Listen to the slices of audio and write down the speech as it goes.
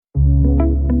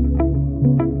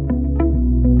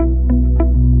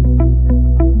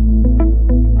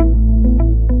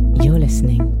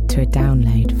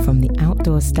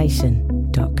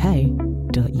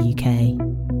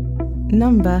outdoorstation.co.uk.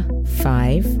 Number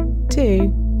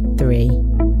 523.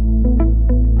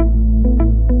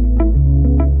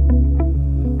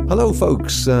 Hello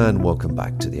folks, and welcome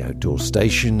back to the Outdoor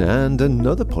Station and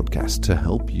another podcast to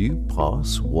help you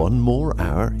pass one more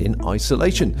hour in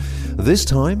isolation, this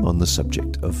time on the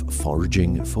subject of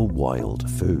foraging for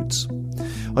wild foods.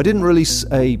 I didn't release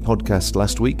a podcast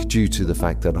last week due to the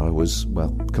fact that I was,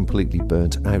 completely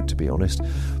burnt out, to be honest,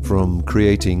 from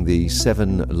creating the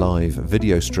 7 live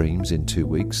video streams in 2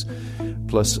 weeks,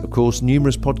 plus, of course,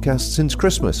 numerous podcasts since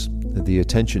Christmas. The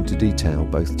attention to detail,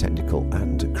 both technical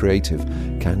and creative,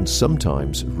 can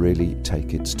sometimes really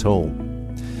take its toll.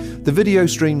 The video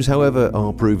streams, however,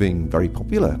 are proving very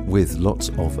popular with lots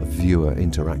of viewer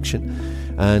interaction,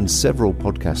 and several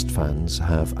podcast fans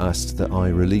have asked that I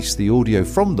release the audio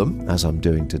from them, as I'm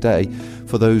doing today,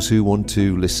 for those who want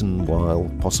to listen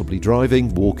while possibly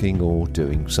driving, walking, or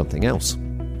doing something else.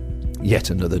 Yet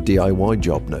another DIY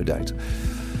job, no doubt.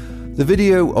 The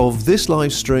video of this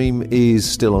live stream is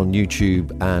still on YouTube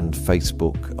and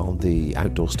Facebook on the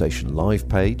Outdoor Station live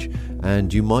page,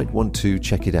 and you might want to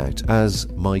check it out, as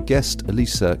my guest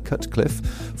Elisa Cutcliffe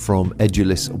from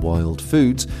Edulis Wild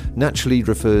Foods naturally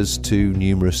refers to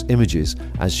numerous images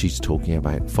as she's talking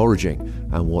about foraging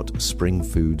and what spring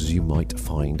foods you might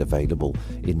find available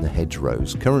in the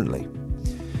hedgerows currently.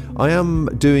 I am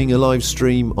doing a live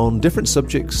stream on different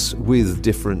subjects with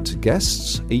different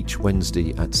guests each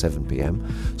Wednesday at 7 p.m.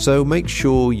 So make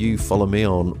sure you follow me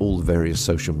on all the various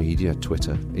social media,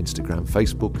 Twitter, Instagram,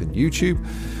 Facebook and YouTube,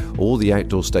 or the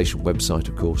Outdoor Station website,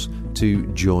 of course, to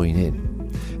join in.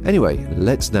 Anyway,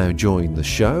 let's now join the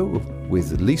show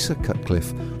with Lisa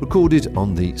Cutcliffe, recorded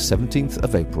on the 17th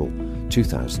of April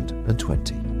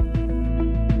 2020.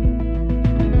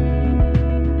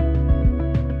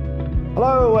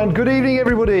 Hello and good evening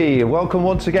everybody. Welcome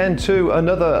once again to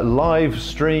another live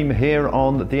stream here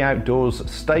on the Outdoors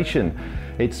Station.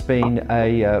 It's been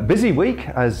a busy week,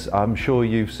 as I'm sure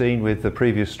you've seen with the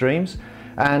previous streams,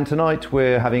 and tonight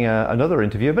we're having another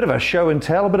interview, a bit of a show and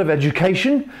tell, a bit of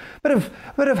education, a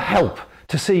bit of help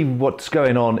to see what's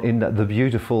going on in the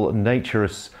beautiful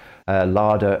naturous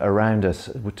larder around us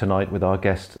tonight with our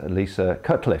guest Lisa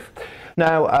Cutcliffe.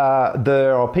 Now,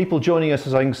 there are people joining us,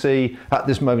 as I can see, at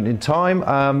this moment in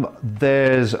time.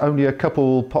 There's only a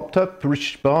couple popped up.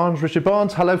 Richard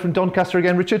Barnes, hello from Doncaster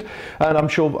again, Richard. And I'm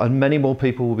sure many more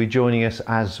people will be joining us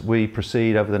as we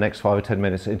proceed over the next 5 or 10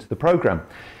 minutes into the programme.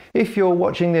 If you're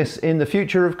watching this in the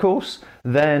future, of course,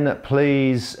 then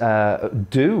please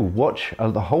do watch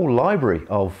the whole library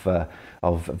of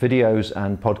videos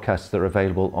and podcasts that are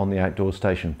available on the Outdoor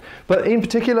Station. But in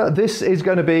particular, this is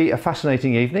going to be a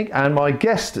fascinating evening, and my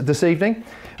guest this evening,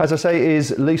 as I say,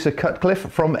 is Lisa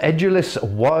Cutcliffe from Edulis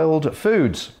Wild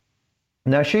Foods.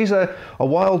 Now, she's a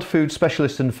wild food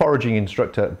specialist and foraging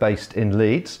instructor based in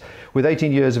Leeds, with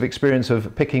 18 years of experience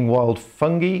of picking wild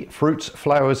fungi, fruits,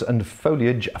 flowers and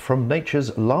foliage from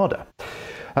nature's larder.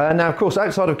 Now, of course,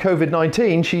 outside of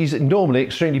COVID-19, she's normally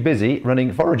extremely busy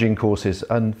running foraging courses.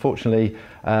 Unfortunately,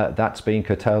 that's being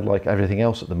curtailed like everything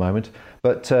else at the moment,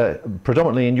 but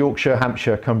predominantly in Yorkshire,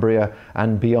 Hampshire, Cumbria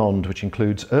and beyond, which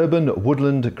includes urban,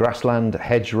 woodland, grassland,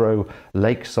 hedgerow,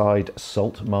 lakeside,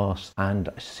 salt marsh and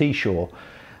seashore.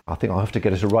 I think I'll have to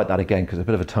get her to write that again because it's a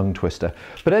bit of a tongue twister.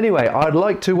 But anyway, I'd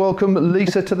like to welcome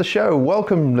Lisa to the show.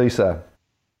 Welcome, Lisa.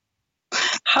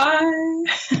 Hi.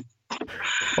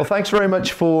 Well, thanks very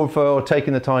much for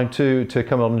taking the time to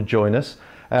come on and join us.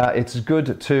 It's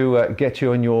good to get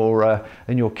you in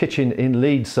your kitchen in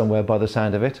Leeds somewhere, by the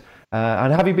sound of it.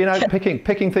 And have you been out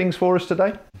picking things for us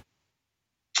today?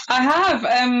 I have.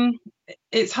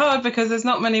 It's hard because there's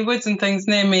not many woods and things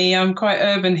near me. I'm quite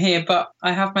urban here, but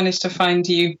I have managed to find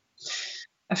you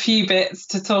a few bits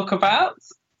to talk about,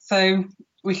 so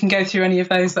we can go through any of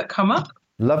those that come up.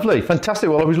 Lovely, fantastic.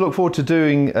 Well, I always look forward to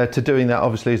doing that,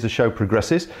 obviously, as the show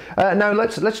progresses. Now,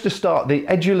 let's just start. The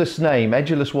Edulis name,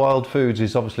 Edulis Wild Foods,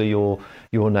 is obviously your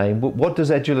name. What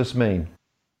does Edulis mean?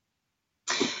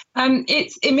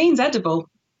 It means edible.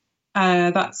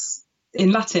 That's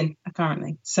in Latin,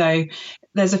 apparently. So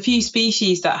there's a few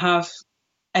species that have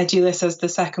Edulis as the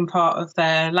second part of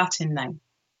their Latin name.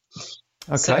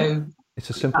 Okay, so it's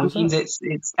as simple as that. Means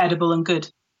it's edible and good.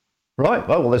 Right,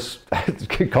 well, this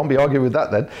can't be argued with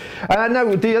that then.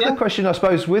 Now, the other question, I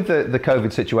suppose, with the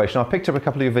COVID situation, I picked up a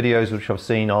couple of your videos which I've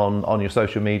seen on your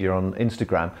social media, on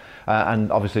Instagram,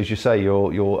 and obviously, as you say,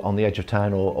 you're on the edge of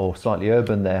town or slightly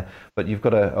urban there, but you've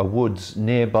got a woods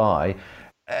nearby.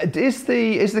 Is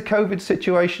the COVID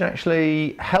situation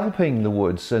actually helping the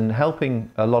woods and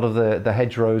helping a lot of the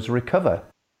hedgerows recover?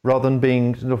 rather than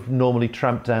being sort of normally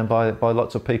tramped down by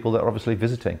lots of people that are obviously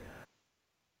visiting?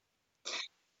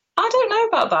 I don't know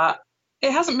about that.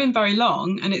 It hasn't been very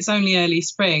long, and it's only early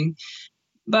spring.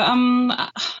 But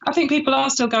I think people are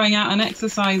still going out and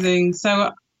exercising.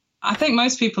 So I think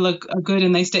most people are good,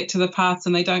 and they stick to the paths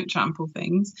and they don't trample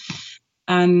things.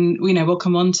 And we'll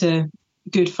come on to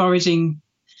good foraging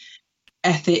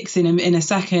ethics in a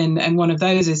second. And one of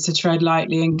those is to tread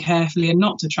lightly and carefully and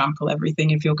not to trample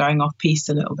everything if you're going off piste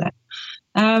a little bit.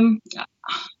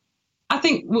 I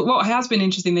think what has been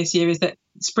interesting this year is that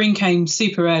spring came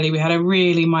super early. We had a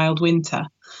really mild winter,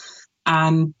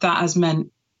 and that has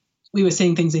meant we were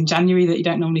seeing things in January that you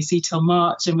don't normally see till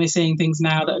March, and we're seeing things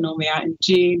now that are normally out in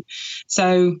June.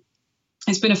 So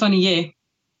it's been a funny year.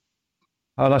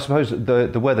 And I suppose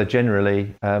the weather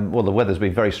generally, the weather's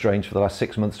been very strange for the last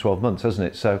 6 months, 12 months, hasn't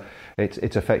it? So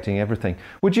it's affecting everything.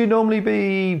 Would you normally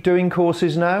be doing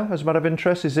courses now, as a matter of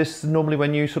interest? Is this normally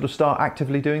when you sort of start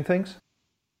actively doing things?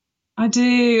 I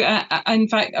do. In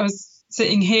fact, I was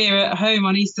sitting here at home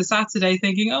on Easter Saturday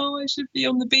thinking, I should be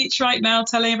on the beach right now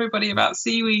telling everybody about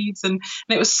seaweeds. And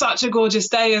it was such a gorgeous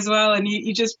day as well. And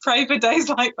you just pray for days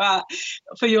like that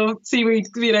for your seaweed,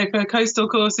 for coastal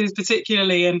courses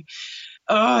particularly. And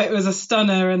it was a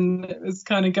stunner, and it was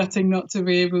kind of gutting not to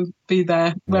be able to be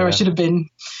there where I should have been,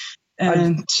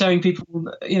 and showing people,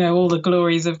 all the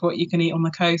glories of what you can eat on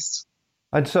the coast.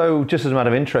 And so, just as a matter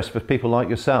of interest for people like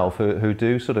yourself who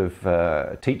do sort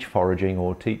of teach foraging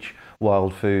or teach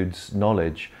wild foods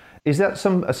knowledge, is that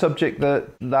a subject that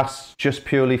lasts just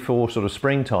purely for sort of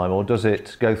springtime, or does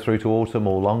it go through to autumn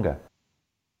or longer?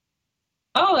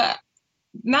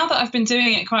 Now that I've been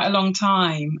doing it quite a long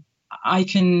time, I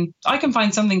can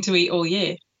find something to eat all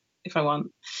year if I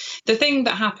want. The thing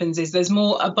that happens is there's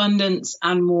more abundance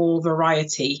and more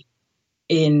variety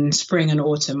in spring and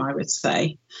autumn, I would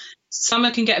say.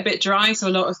 Summer can get a bit dry, so a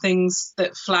lot of things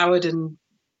that flowered and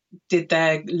did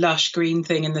their lush green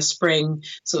thing in the spring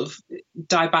sort of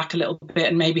die back a little bit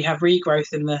and maybe have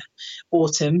regrowth in the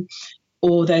autumn.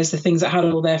 Or there's the things that had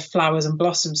all their flowers and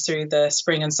blossoms through the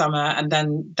spring and summer, and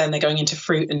then they're going into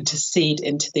fruit and to seed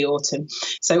into the autumn.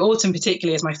 So autumn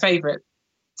particularly is my favourite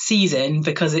season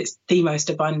because it's the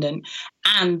most abundant,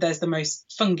 and there's the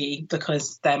most fungi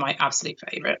because they're my absolute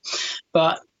favourite.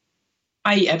 But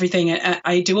I eat everything.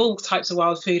 I do all types of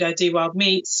wild food. I do wild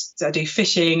meats. I do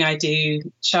fishing. I do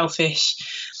shellfish.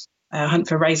 I hunt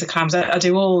for razor clams. I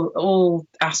do all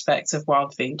aspects of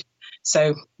wild food.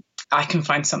 So I can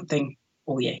find something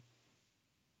all year.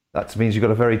 That means you've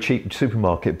got a very cheap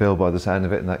supermarket bill by the sound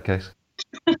of it in that case.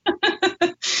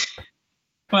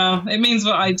 Well, it means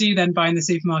what I do then buy in the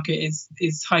supermarket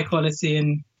is high quality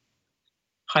and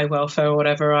high welfare or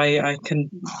whatever I can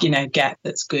get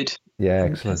that's good. Yeah,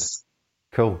 excellent.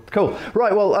 Cool.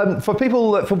 Right, well, for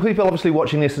people obviously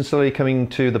watching this and slowly coming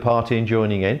to the party and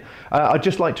joining in, I'd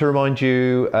just like to remind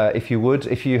you, if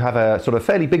you have a sort of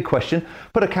fairly big question,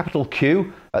 put a capital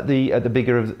Q at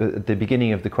the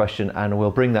beginning of the question, and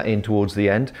we'll bring that in towards the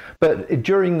end. But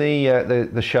during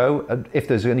the show, if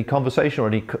there's any conversation or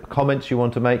any comments you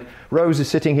want to make, Rose is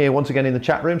sitting here once again in the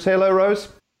chat room. Say hello, Rose.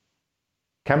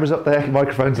 Camera's up there,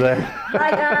 microphone's there.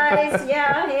 Hi guys,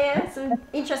 yeah, I'm here. Some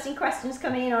interesting questions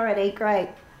coming in already, great.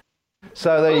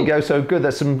 So there you go, so good,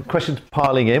 there's some questions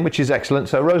piling in, which is excellent.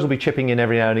 So Rose will be chipping in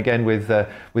every now and again with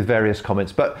various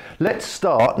comments. But let's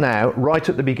start now, right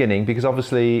at the beginning, because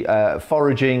obviously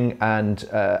foraging and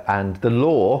the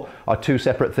law are two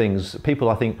separate things. People,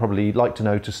 I think, probably like to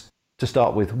know to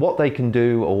start with what they can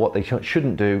do or what they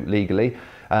shouldn't do legally.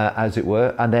 As it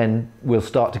were, and then we'll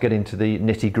start to get into the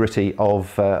nitty-gritty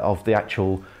of the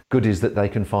actual goodies that they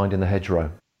can find in the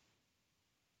hedgerow.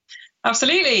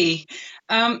 Absolutely.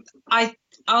 I'm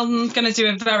going to do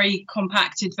a very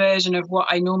compacted version of what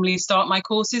I normally start my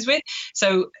courses with.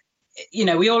 So,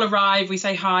 we all arrive, we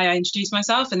say hi, I introduce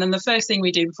myself, and then the first thing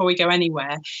we do before we go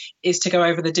anywhere is to go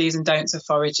over the do's and don'ts of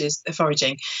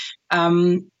foraging.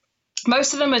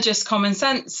 Most of them are just common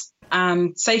sense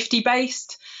and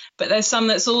safety-based. But there's some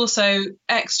that's also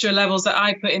extra levels that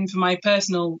I put in for my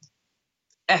personal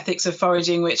ethics of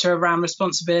foraging, which are around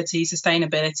responsibility,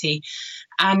 sustainability.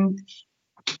 And,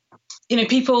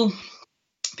 people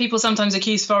sometimes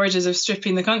accuse foragers of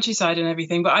stripping the countryside and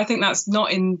everything, but I think that's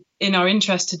not in our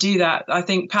interest to do that. I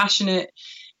think passionate,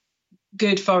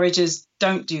 good foragers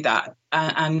don't do that.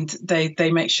 And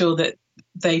they make sure that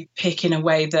they pick in a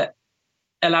way that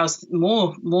allows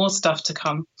more stuff to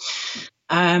come.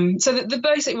 So the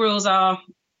basic rules are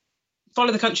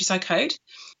follow the countryside code,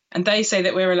 and they say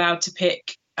that we're allowed to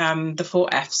pick the 4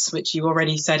 Fs, which you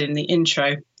already said in the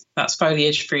intro. That's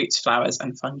foliage, fruits, flowers,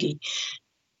 and fungi.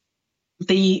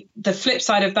 The flip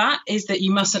side of that is that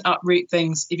you mustn't uproot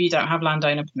things if you don't have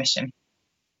landowner permission.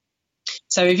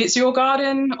 So if it's your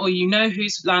garden or you know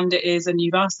whose land it is and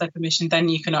you've asked their permission, then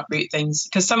you can uproot things,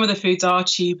 because some of the foods are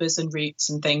tubers and roots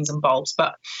and things and bulbs.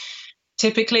 But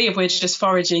typically, if we're just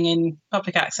foraging in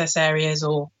public access areas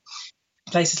or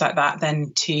places like that,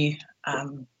 then to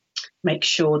make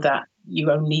sure that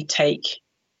you only take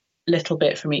a little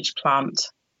bit from each plant.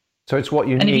 So it's what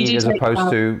you need as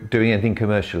opposed to doing anything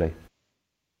commercially.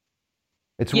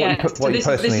 It's what you personally need.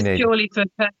 This is purely for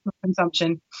personal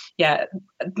consumption. Yeah,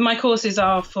 my courses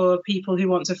are for people who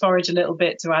want to forage a little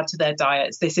bit to add to their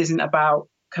diets. This isn't about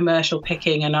commercial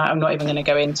picking, and I'm not even going to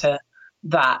go into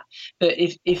that. But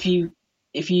if you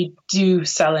do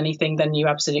sell anything, then you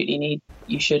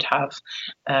should have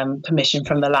permission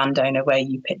from the landowner where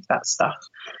you pick that stuff,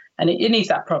 and it needs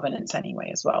that provenance anyway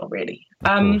as well, really.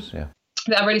 Of course, yeah.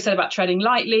 I've already said about treading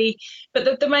lightly,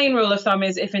 but the main rule of thumb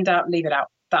is, if in doubt, leave it out.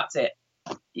 That's it.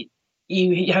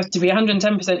 You have to be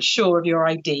 110% sure of your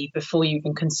ID before you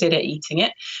even consider eating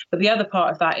it. But the other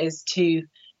part of that is to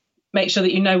make sure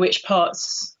that you know which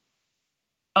parts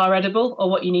are edible or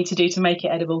what you need to do to make it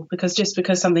edible. Because just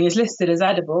because something is listed as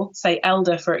edible, say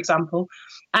elder, for example,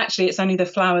 actually it's only the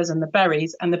flowers and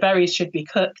the berries should be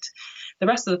cooked. The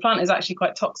rest of the plant is actually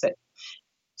quite toxic.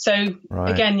 So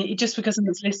again, just because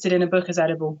something's listed in a book as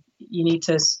edible, you need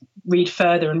to read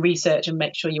further and research and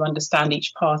make sure you understand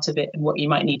each part of it and what you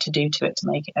might need to do to it to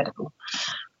make it edible.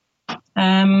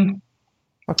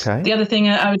 Okay. The other thing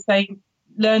I would say,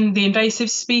 learn the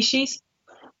invasive species.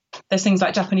 There's things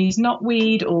like Japanese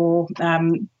knotweed, or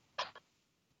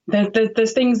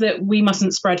there's things that we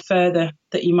mustn't spread further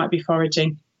that you might be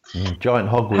foraging. Giant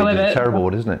hogweed is a terrible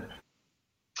one, isn't it?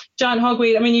 Giant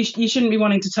hogweed, I mean, you shouldn't be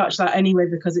wanting to touch that anyway,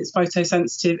 because it's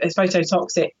photosensitive, it's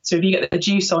phototoxic. So if you get the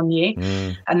juice on you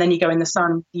and then you go in the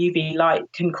sun, UV light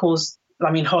can cause,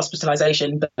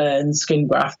 hospitalization, burns, skin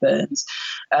graft burns.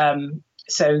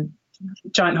 So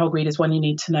giant hogweed is one you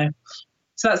need to know.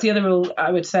 So that's the other rule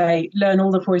I would say. Learn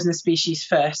all the poisonous species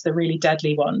first, the really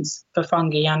deadly ones for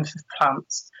fungi and for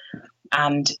plants,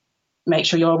 and make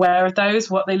sure you're aware of those,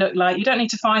 what they look like. You don't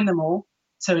need to find them all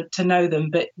to know them,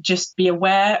 but just be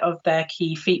aware of their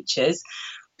key features,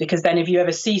 because then if you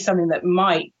ever see something that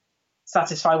might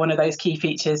satisfy one of those key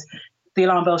features, the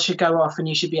alarm bell should go off and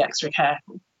you should be extra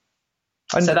careful.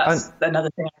 So that's another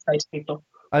thing I say to people.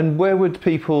 And where would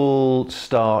people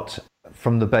start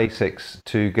from the basics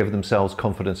to give themselves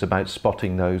confidence about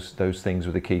spotting those things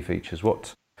with the key features?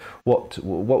 What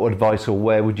advice, or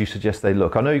where would you suggest they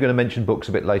look? I know you're going to mention books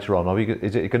a bit later on.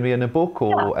 Is it going to be in a book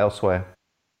or elsewhere?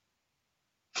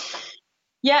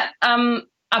 Yeah,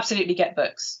 absolutely get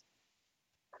books.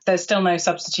 There's still no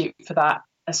substitute for that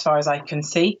as far as I can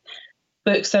see.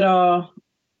 Books that are,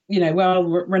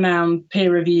 well-renowned,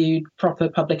 peer-reviewed, proper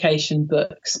publication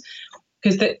books.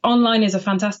 Because the online is a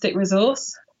fantastic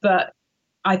resource, but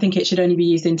I think it should only be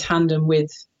used in tandem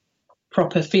with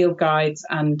proper field guides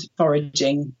and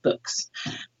foraging books,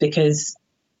 because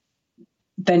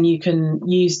then you can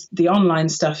use the online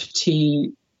stuff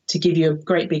to give you a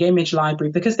great big image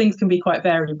library, because things can be quite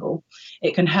variable.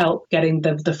 It can help getting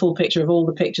the full picture of all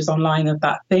the pictures online of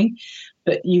that thing,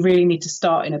 but you really need to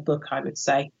start in a book, I would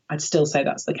say. I'd still say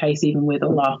that's the case, even with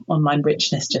all our online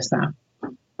richness just now.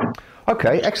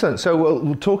 Okay, excellent. So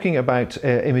we're talking about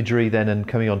imagery then, and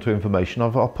coming on to information.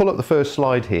 I'll pull up the first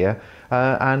slide here,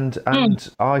 and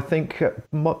I think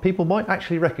people might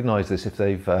actually recognise this if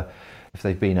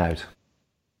they've been out.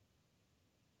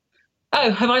 Oh,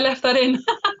 have I left that in?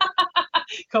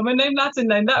 Common name, Latin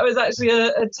name. That was actually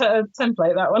a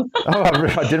template, that one. Oh,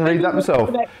 I didn't read that myself.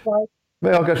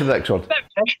 Maybe I'll go to the next one.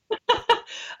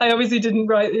 I obviously didn't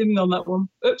write in on that one.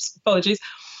 Oops, apologies.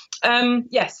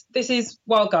 Yes, this is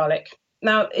wild garlic.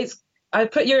 Now, I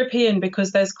put European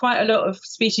because there's quite a lot of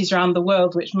species around the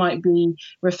world which might be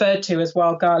referred to as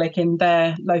wild garlic in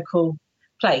their local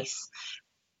place.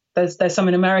 There's some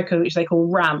in America which they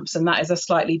call ramps, and that is a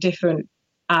slightly different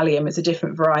allium. It's a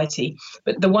different variety.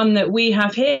 But the one that we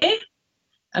have here,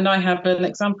 and I have an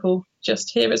example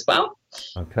just here as well.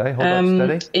 Okay, hold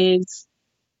on steady. Is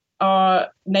our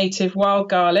native wild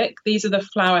garlic. These are the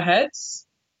flower heads,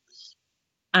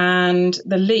 and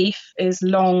the leaf is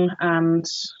long and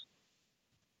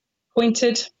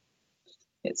pointed.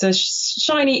 It's a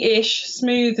shiny-ish,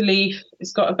 smooth leaf.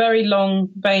 It's got a very long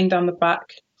vein down the back.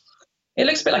 It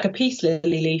looks a bit like a peace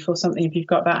lily leaf or something if you've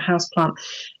got that house plant.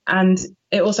 And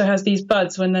it also has these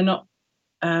buds when they're not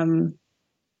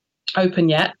open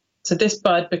yet. So this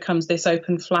bud becomes this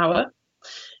open flower.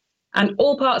 And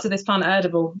all parts of this plant are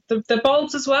edible. The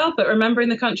bulbs as well, but remember in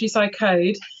the countryside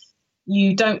code,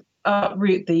 you don't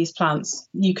uproot these plants.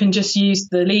 You can just use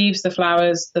the leaves, the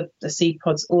flowers, the seed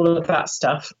pods, all of that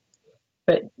stuff.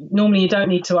 But normally you don't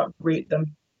need to uproot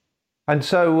them. And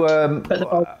so,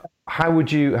 how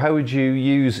would you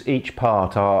use each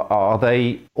part? Are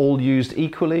they all used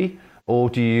equally, or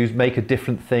do you make a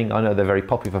different thing? I know they're very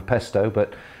popular for pesto,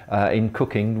 but in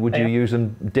cooking, would you use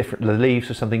them different? The leaves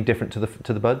or something different to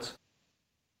the buds?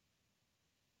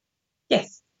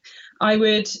 Yes, I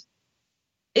would.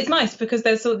 It's nice because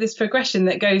there's sort of this progression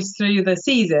that goes through the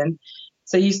season.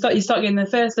 So you start getting the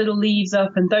first little leaves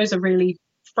up, and those are really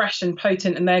fresh and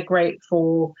potent, and they're great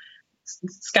for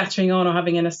scattering on or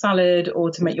having in a salad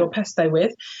or to make your pesto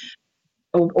with,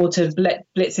 or to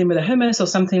blitz in with a hummus or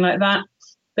something like that.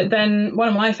 But then one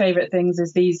of my favourite things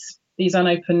is these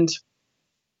unopened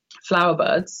flower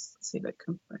buds. Let's see if it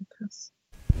can focus.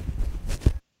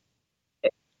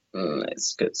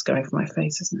 It's good. It's going for my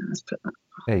face, isn't it? Let's put that.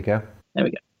 There you go. There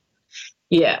we go.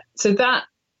 Yeah. So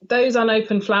those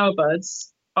unopened flower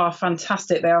buds are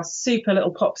fantastic. They are super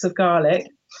little pops of garlic.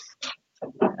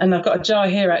 And I've got a jar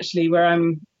here actually where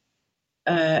I'm,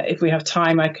 if we have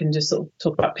time, I can just sort of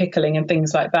talk about pickling and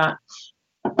things like that.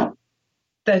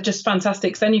 They're just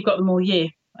fantastic. So then you've got them all year,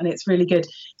 and it's really good.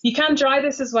 You can dry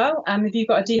this as well. And if you've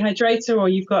got a dehydrator or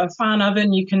you've got a fan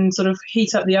oven, you can sort of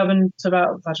heat up the oven to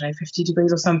about, 50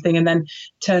 degrees or something, and then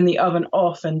turn the oven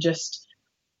off and just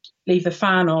leave the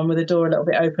fan on with the door a little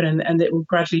bit open, and it will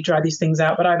gradually dry these things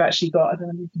out. But I've actually got, I don't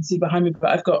know if you can see behind me,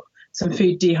 but I've got some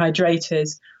food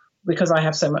dehydrators because I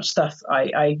have so much stuff.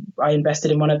 I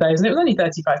invested in one of those, and it was only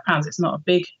 £35. It's not a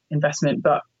big investment,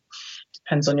 but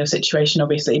depends on your situation,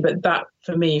 obviously. But that,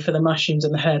 for me, for the mushrooms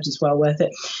and the herbs, is well worth it.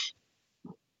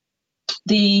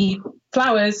 The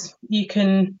flowers, you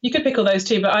could pickle those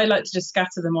too, but I like to just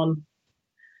scatter them on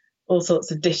all sorts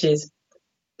of dishes.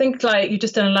 Think like you've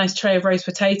just done a nice tray of roast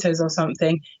potatoes or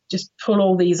something. Just pull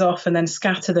all these off and then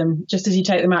scatter them just as you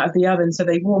take them out of the oven, so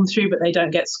they warm through but they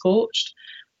don't get scorched.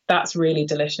 That's really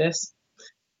delicious.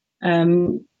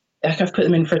 I've put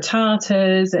them in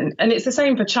frittatas, and it's the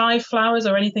same for chive flowers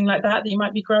or anything like that you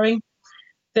might be growing.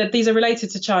 These are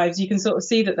related to chives. You can sort of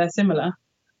see that they're similar.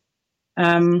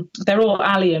 They're all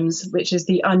alliums, which is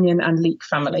the onion and leek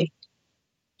family.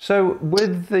 So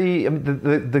with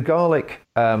the garlic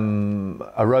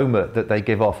aroma that they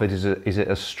give off, is it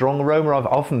a strong aroma? I've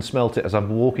often smelt it as I'm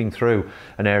walking through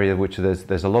an area which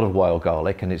there's a lot of wild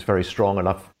garlic, and it's very strong, and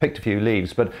I've picked a few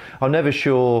leaves, but I'm never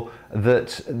sure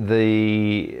that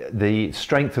the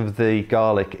strength of the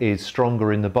garlic is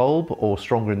stronger in the bulb or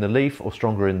stronger in the leaf or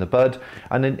stronger in the bud.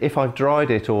 And then if I've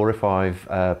dried it or if I've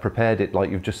prepared it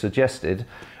like you've just suggested,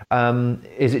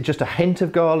 is it just a hint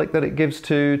of garlic that it gives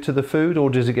to the food,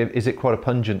 or is it quite a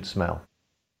pungent smell?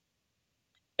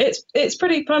 It's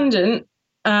pretty pungent,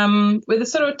 with a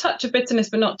sort of touch of bitterness,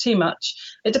 but not too much.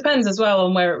 It depends as well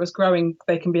on where it was growing.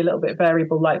 They can be a little bit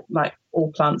variable, like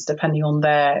all plants, depending on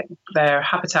their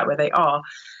habitat where they are.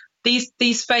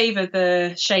 These favour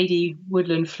the shady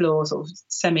woodland floor, sort of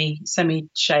semi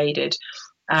shaded,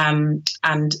 and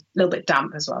a little bit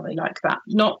damp as well. They like that,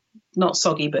 not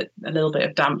soggy, but a little bit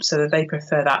of damp, so that they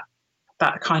prefer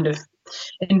that kind of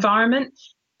environment.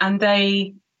 And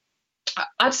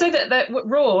I'd say that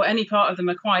raw, any part of them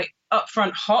are quite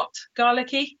upfront hot,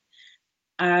 garlicky.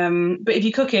 But if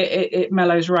you cook it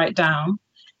mellows right down.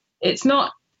 It's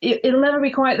not. It'll never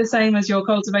be quite the same as your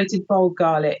cultivated bold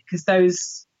garlic, because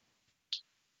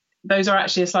those are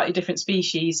actually a slightly different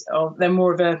species. They're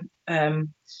more of a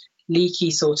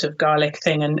leaky sort of garlic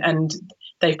thing, and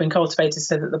they've been cultivated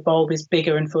so that the bulb is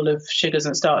bigger and full of sugars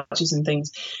and starches and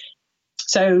things.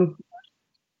 So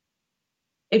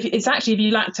if you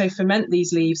lacto ferment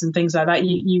these leaves and things like that,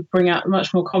 you bring out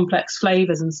much more complex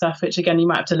flavours and stuff, which again, you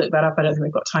might have to look that up. I don't think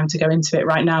we've got time to go into it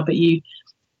right now, but you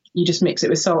just mix it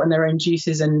with salt and their own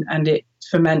juices, and it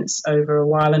ferments over a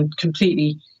while and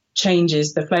completely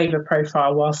changes the flavour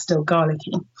profile while still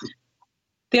garlicky.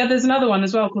 There's another one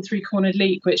as well called three-cornered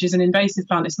leek, which is an invasive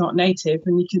plant. It's not native,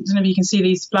 and I don't know if you can see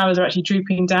these flowers are actually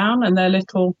drooping down, and they're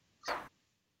little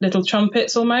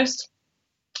trumpets almost.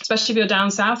 Especially if you're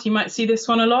down south, you might see this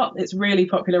one a lot. It's really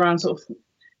popular around sort of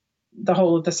the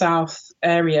whole of the south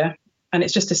area, and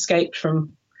it's just escaped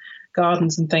from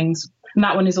gardens and things. And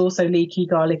that one is also leaky,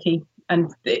 garlicky, and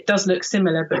it does look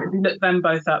similar, but if you look them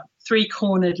both up,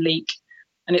 three-cornered leek,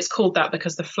 and it's called that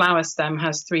because the flower stem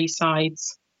has three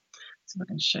sides. So I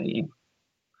can show you.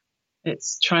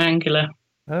 It's triangular.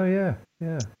 Oh yeah.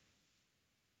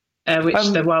 Which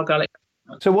the wild garlic.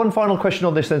 So one final question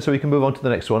on this then, so we can move on to the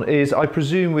next one, is I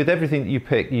presume with everything that you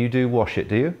pick, you do wash it,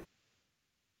 do you?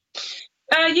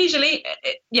 Usually,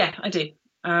 yeah, I do.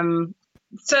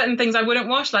 certain things I wouldn't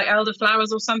wash, like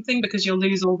elderflowers or something, because you'll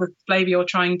lose all the flavour you're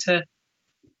trying to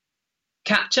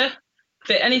capture.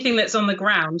 But anything that's on the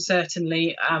ground,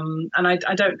 certainly, and I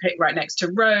don't pick right next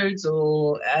to roads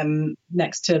or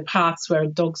next to paths where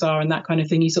dogs are and that kind of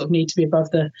thing. You sort of need to be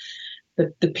above the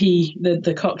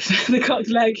cocked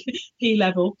leg pea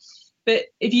level. But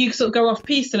if you sort of go off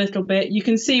piste a little bit, you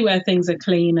can see where things are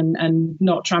clean and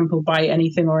not trampled by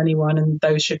anything or anyone, and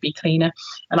those should be cleaner.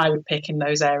 And I would pick in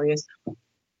those areas.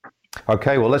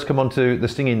 Okay, well, let's come on to the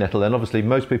stinging nettle then. Obviously,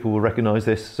 most people will recognise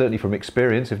this, certainly from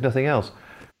experience, if nothing else.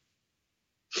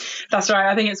 That's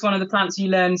right. I think it's one of the plants you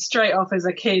learn straight off as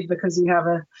a kid because you have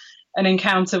an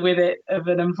encounter with it of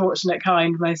an unfortunate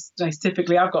kind. Most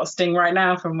typically, I've got a sting right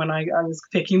now from when I was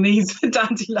picking these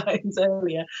dandelions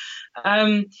earlier.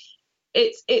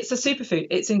 It's a superfood.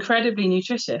 It's incredibly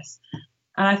nutritious.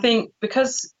 And I think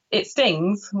because it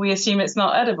stings, we assume it's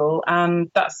not edible, and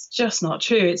that's just not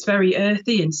true. It's very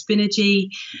earthy and spinachy,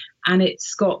 and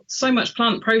it's got so much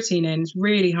plant protein in. It's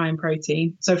really high in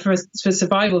protein. So for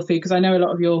survival food, because I know a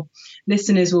lot of your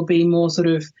listeners will be more sort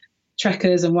of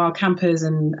trekkers and wild campers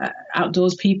and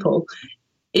outdoors people,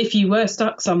 if you were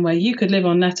stuck somewhere, you could live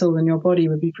on nettle and your body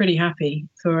would be pretty happy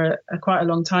for quite a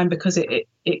long time, because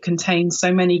it contains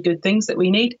so many good things that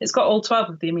we need. It's got all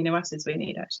 12 of the amino acids we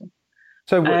need, actually.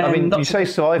 So, I mean, you say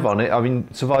survive on it. I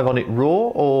mean, survive on it raw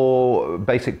or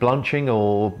basic blanching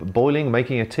or boiling,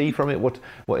 making a tea from it?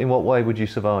 In what way would you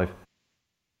survive?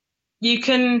 You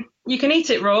can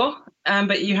eat it raw,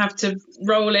 but you have to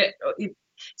roll it.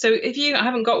 So I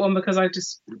haven't got one because I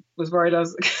just was worried I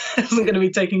wasn't going to be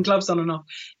taking gloves on and off.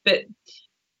 But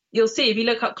you'll see if you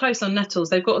look up close on nettles,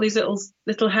 they've got these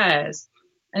little hairs,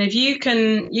 and if you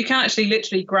can actually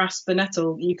literally grasp the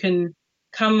nettle. You can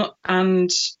come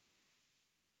and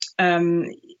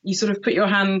you sort of put your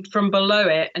hand from below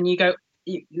it, and you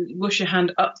whoosh your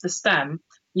hand up the stem.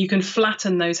 You can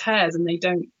flatten those hairs, and they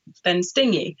don't then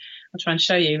sting you. I'll try and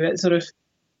show you, but sort of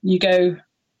you go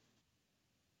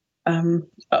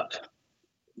up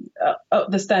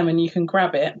the stem, and you can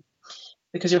grab it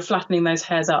because you're flattening those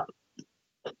hairs up.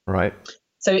 Right.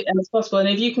 So and it's possible, and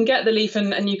if you can get the leaf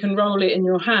and you can roll it in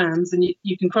your hands, and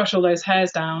you can crush all those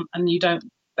hairs down, and you don't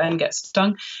then get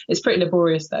stung. It's pretty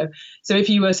laborious though. So if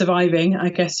you were surviving, I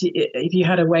guess if you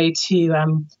had a way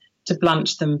to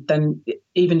blanch them, then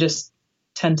even just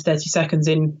 10 to 30 seconds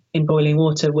in boiling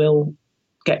water will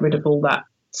get rid of all that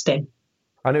sting.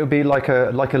 And it would be like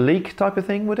a leek type of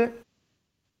thing, would it?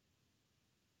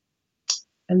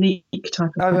 A leek type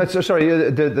of thing. Sorry,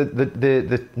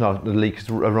 the leek is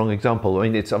a wrong example. I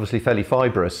mean, it's obviously fairly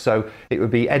fibrous, so it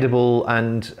would be edible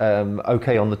and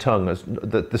okay on the tongue.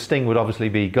 The sting would obviously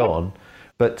be gone,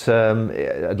 but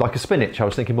like a spinach. I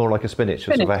was thinking more like a spinach,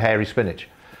 sort of a hairy spinach,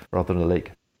 rather than a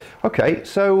leek. Okay,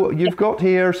 so you've got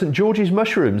here St George's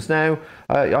mushrooms. Now,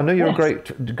 I know you're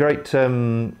a great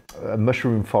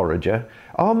mushroom forager.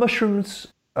 Are mushrooms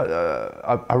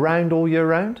around all year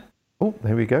round? Oh,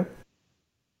 there we go.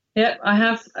 Yeah, I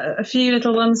have a few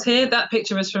little ones here. That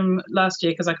picture was from last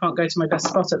year because I can't go to my best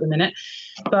spot at the minute.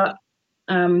 But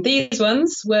these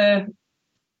ones were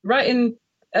right in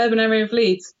urban area of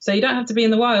Leeds, so you don't have to be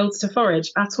in the wilds to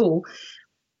forage at all.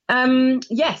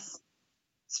 Yes,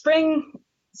 spring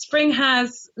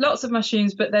has lots of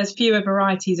mushrooms, but there's fewer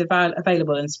varieties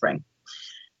available in spring.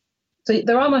 So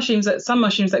there are some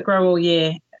mushrooms that grow all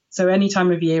year. So any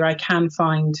time of year I can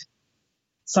find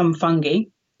some fungi.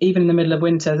 Even in the middle of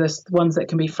winter, there's ones that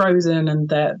can be frozen and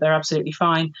they're absolutely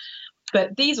fine.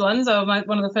 But these ones are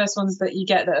one of the first ones that you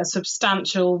get that are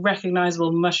substantial,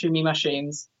 recognisable mushroomy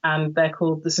mushrooms. And they're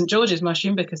called the St George's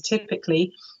mushroom because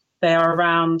typically they are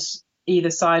around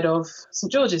either side of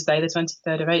St George's Day, the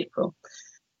 23rd of April.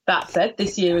 That said,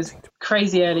 this year is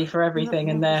crazy early for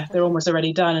everything, and they're almost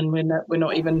already done, and we're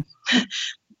not even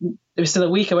we're still a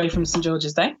week away from St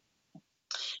George's Day.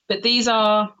 But these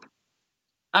are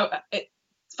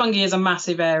fungi is a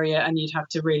massive area, and you'd have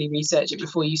to really research it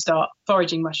before you start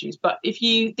foraging mushrooms. But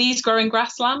these grow in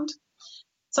grassland,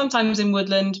 sometimes in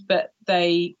woodland, but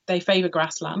they favour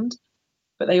grassland.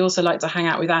 But they also like to hang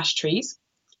out with ash trees,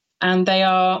 and they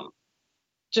are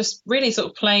just really sort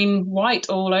of plain white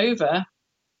all over.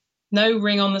 No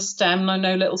ring on the stem,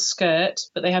 no little skirt,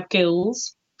 but they have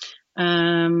gills,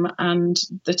 and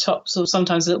the tops are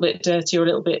sometimes a little bit dirty or a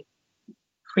little bit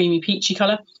creamy peachy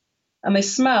colour, and they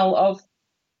smell of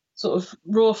sort of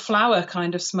raw flour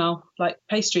kind of smell, like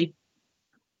pastry.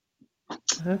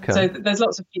 Okay. So there's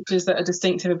lots of features that are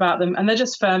distinctive about them, and they're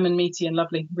just firm and meaty and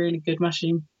lovely, really good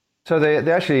mushroom. So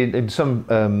they actually, in some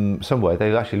way,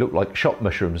 they actually look like shop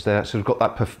mushrooms. They sort of got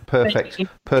that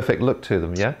perfect look to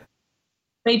them, yeah?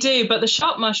 They do, but the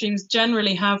shop mushrooms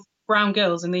generally have brown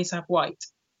gills and these have white.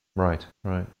 Right.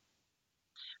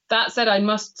 That said, I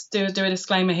must do a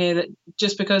disclaimer here that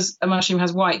just because a mushroom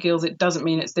has white gills, it doesn't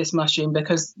mean it's this mushroom,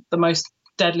 because the most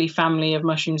deadly family of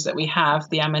mushrooms that we have,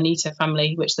 the Amanita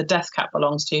family, which the death cap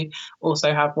belongs to,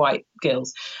 also have white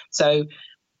gills. So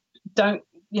don't,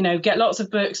 get lots of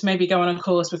books, maybe go on a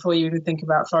course before you even think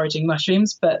about foraging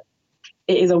mushrooms, but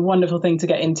it is a wonderful thing to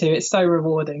get into. It's so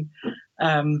rewarding.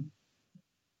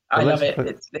 I love it.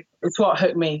 It's what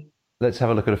hooked me. Let's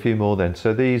have a look at a few more then.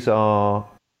 So these are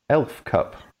elf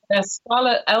cup. They're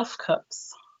scarlet elf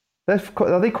cups.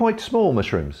 Are they quite small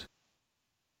mushrooms?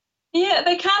 Yeah,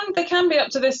 they can be up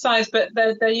to this size, but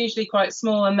they're usually quite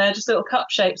small, and they're just little cup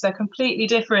shapes. They're completely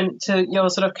different to your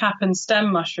sort of cap and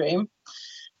stem mushroom.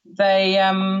 They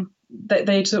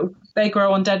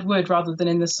grow on dead wood rather than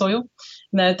in the soil.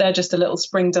 And they're just a little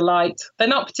spring delight. They're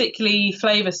not particularly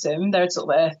flavoursome. They're sort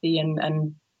of earthy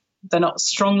and they're not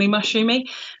strongly mushroomy,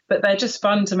 but they're just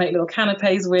fun to make little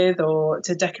canapes with or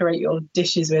to decorate your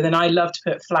dishes with. And I love to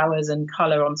put flowers and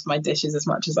colour onto my dishes as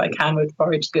much as I can with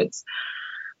foraged goods.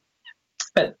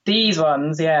 But these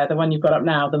ones, the one you've got up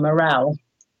now, the morel,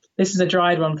 this is a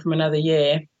dried one from another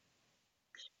year.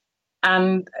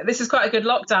 And this is quite a good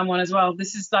lockdown one as well.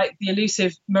 This is like the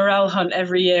elusive morel hunt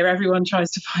every year. Everyone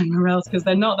tries to find morels because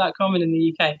they're not that common in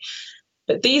the UK.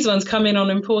 But these ones come in on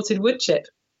imported wood chip.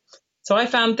 So I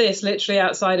found this literally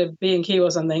outside of B&Q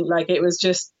or something. Like it was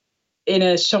just in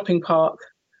a shopping park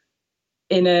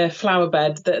in a flower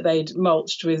bed that they'd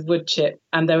mulched with wood chip.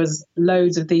 And there was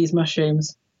loads of these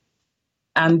mushrooms.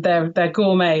 And they're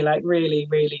gourmet, like really,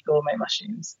 really gourmet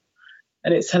mushrooms.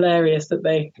 And it's hilarious that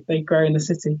they grow in the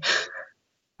city.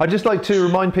 I'd just like to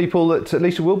remind people that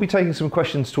Lisa will be taking some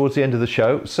questions towards the end of the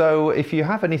show. So if you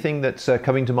have anything that's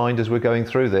coming to mind as we're going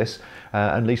through this,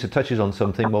 and Lisa touches on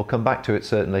something, we'll come back to it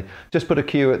certainly. Just put a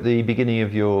cue at the beginning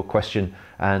of your question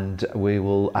and we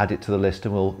will add it to the list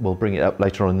and we'll bring it up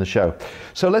later on in the show.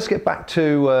 So let's get back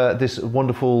to this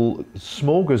wonderful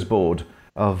smorgasbord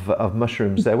of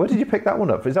mushrooms there. Where did you pick that one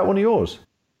up? Is that one of yours?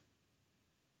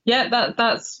 Yeah,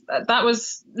 that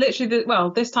was literally,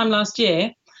 this time last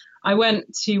year, I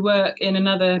went to work in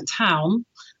another town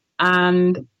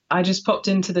and I just popped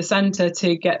into the centre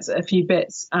to get a few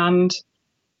bits. And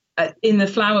in the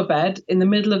flower bed, in the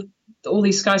middle of all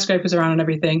these skyscrapers around and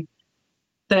everything,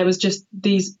 there was just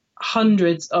these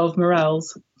hundreds of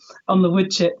morels on the wood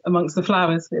chip amongst the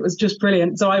flowers. It was just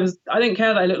brilliant. So I didn't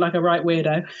care that I looked like a right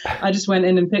weirdo. I just went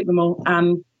in and picked them all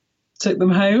and took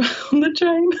them home on the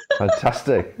train.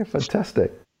 Fantastic.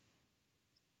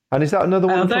 And is that another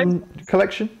one from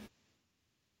collection?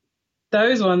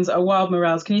 Those ones are wild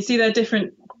morels. Can you see they're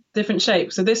different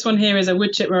shapes? So this one here is a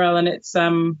wood chip morel and it's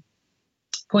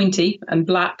pointy and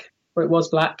black, or it was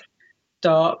black,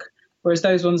 dark, whereas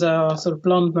those ones are sort of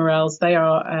blonde morels. They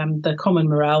are the common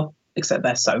morel, except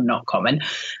they're so not common.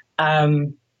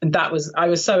 And I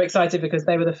was so excited because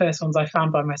they were the first ones I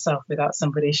found by myself without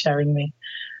somebody sharing me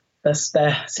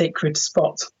their sacred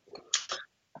spot.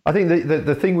 I think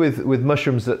the thing with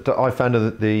mushrooms that I found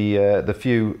that the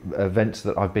few events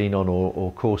that I've been on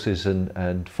or courses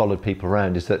and followed people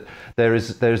around is that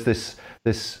there's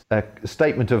this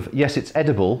statement of, yes, it's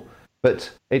edible,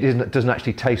 but it doesn't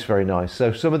actually taste very nice.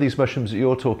 So some of these mushrooms that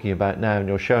you're talking about now and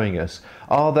you're showing us,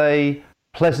 are they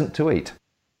pleasant to eat?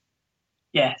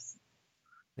 Yes.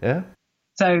 Yeah.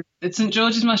 So it's St.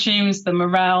 George's mushrooms, the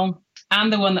morel,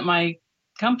 and the one that my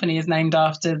company is named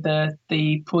after,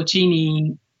 the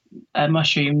porcini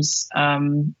mushrooms,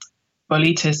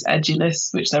 Boletus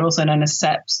edulis, which they're also known as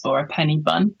seps or a penny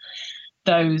bun.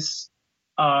 Those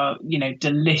are,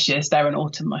 delicious. They're an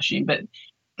autumn mushroom, but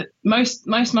most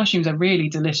mushrooms are really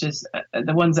delicious.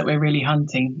 The ones that we're really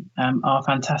hunting are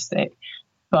fantastic,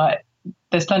 but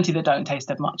there's plenty that don't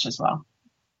taste of much as well.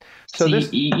 So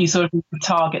you sort of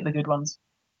target the good ones.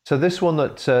 So this one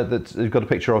that you've got a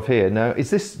picture of here now,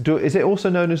 is it also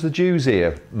known as the Jew's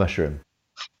ear mushroom?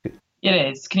 It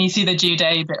is. Can you see the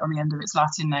Judae bit on the end of its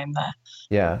Latin name there?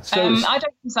 Yeah. So I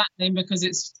don't use that name because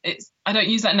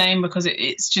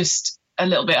it's just a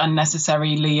little bit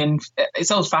unnecessarily, and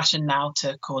it's old-fashioned now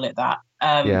to call it that.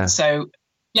 So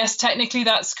yes, technically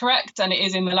that's correct, and it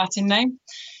is in the Latin name,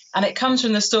 and it comes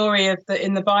from the story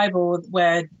in the Bible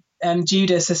where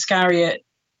Judas Iscariot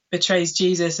betrays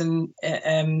Jesus and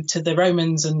to the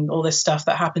Romans, and all this stuff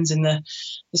that happens in the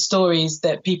stories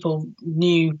that people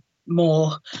knew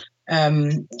more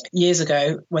years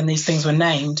ago when these things were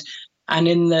named. And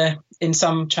in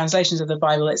some translations of the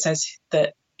Bible, it says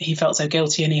that he felt so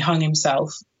guilty and he hung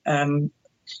himself for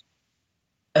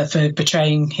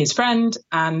betraying his friend.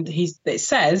 And it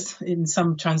says in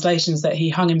some translations that he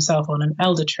hung himself on an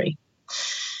elder tree.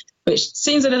 which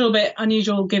seems a little bit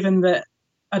unusual given that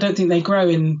I don't think they grow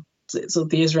in sort of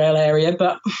the Israel area,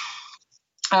 but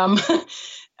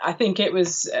I think it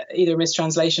was either a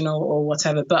mistranslation or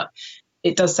whatever, but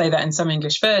it does say that in some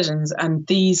English versions, and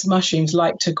these mushrooms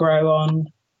like to grow on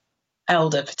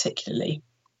elder particularly.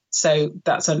 So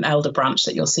that's an elder branch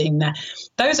that you're seeing there.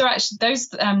 Those are actually, those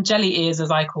jelly ears,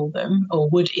 as I call them, or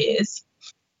wood ears,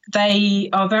 they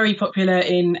are very popular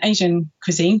in Asian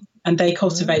cuisine, and they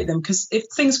cultivate them because if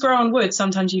things grow on wood,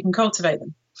 sometimes you can cultivate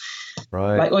them,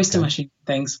 right? Like oyster mushroom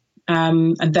things.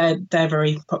 And they're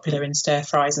very popular in stir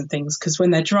fries and things because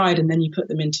when they're dried and then you put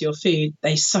them into your food,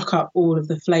 they suck up all of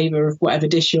the flavour of whatever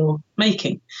dish you're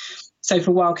making. So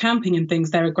for wild camping and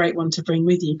things, they're a great one to bring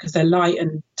with you because they're light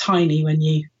and tiny when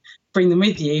you bring them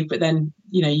with you, but then,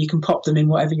 you know, you can pop them in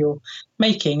whatever you're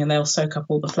making and they'll soak up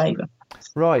all the flavour.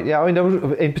 Right, yeah, I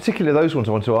mean, in particular, those ones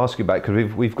I want to ask you about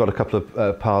because we've got a couple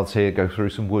of paths here, go through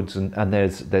some woods, and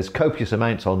there's copious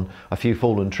amounts on a few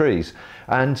fallen trees,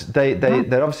 and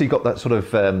they've obviously got that sort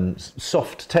of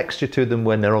soft texture to them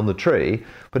when they're on the tree,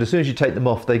 but as soon as you take them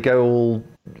off, they go all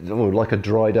like a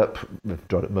dried up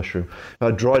mushroom,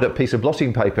 a dried up piece of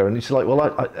blotting paper, and it's like, well,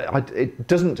 it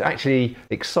doesn't actually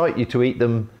excite you to eat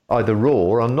them either raw,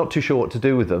 or I'm not too sure what to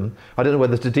do with them. I don't know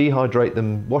whether to dehydrate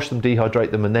them, wash them,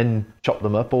 dehydrate them, and then chop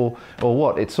them up, or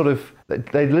what. It's sort of,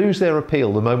 they lose their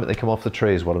appeal the moment they come off the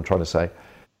tree, is what I'm trying to say.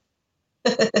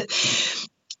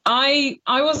 I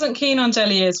wasn't keen on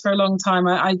jelly ears for a long time.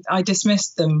 I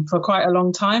dismissed them for quite a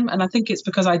long time, and I think it's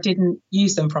because I didn't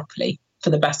use them properly for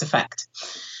the best effect.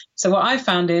 So what I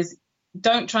found is,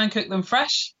 don't try and cook them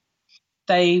fresh.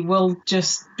 They will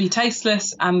just be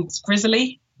tasteless and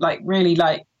grizzly, like really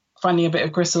like finding a bit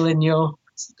of gristle in your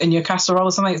casserole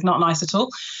or something. It's not nice at all.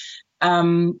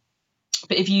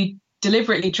 But if you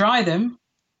deliberately dry them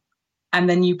and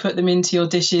then you put them into your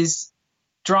dishes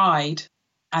dried,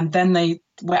 and then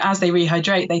as they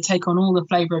rehydrate, they take on all the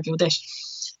flavour of your dish.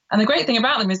 And the great thing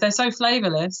about them is they're so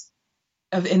flavourless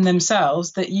in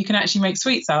themselves that you can actually make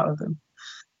sweets out of them.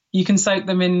 You can soak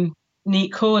them in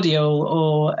neat cordial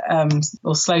or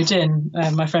sloe gin.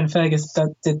 My friend Fergus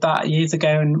did that years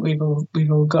ago, and we've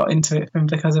all got into it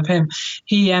because of him.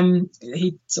 He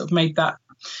sort of made that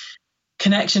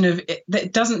connection of it, that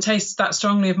it doesn't taste that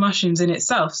strongly of mushrooms in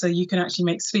itself, so you can actually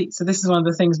make sweets. So this is one of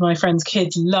the things my friend's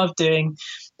kids love doing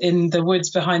in the woods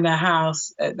behind their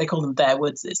house. They call them their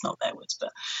woods. It's not their woods,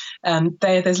 but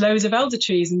there's loads of elder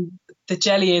trees, and the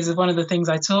jelly ears are one of the things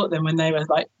I taught them when they were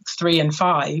like 3 and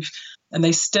 5, and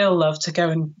they still love to go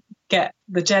and get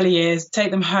the jelly ears,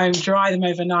 take them home, dry them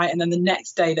overnight, and then the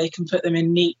next day they can put them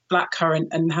in neat blackcurrant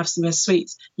and have some as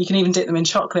sweets. You can even dip them in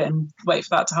chocolate and wait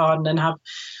for that to harden and have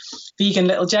vegan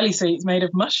little jelly sweets made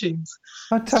of mushrooms.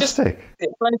 Fantastic. It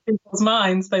blows people's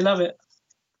minds. They love it.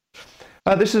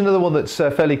 This is another one that's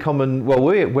fairly common, well,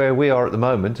 where we are at the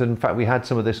moment. In fact, we had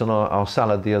some of this on our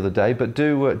salad the other day, but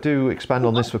do expand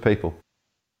on this for people.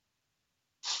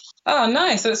 Oh,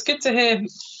 nice. So it's good to hear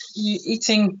you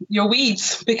eating your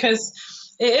weeds, because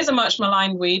it is a much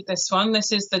maligned weed, this one.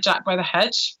 This is the Jack by the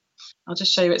Hedge. I'll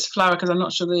just show you its flower because I'm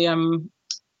not sure the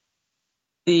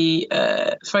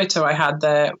photo I had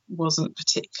there wasn't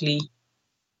particularly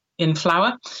in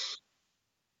flower.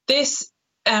 This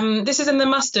is in the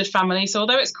mustard family. So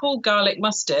although it's called garlic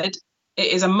mustard, it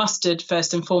is a mustard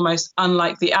first and foremost,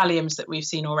 unlike the alliums that we've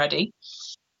seen already.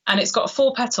 And it's got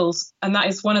 4 petals, and that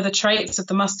is one of the traits of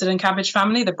the mustard and cabbage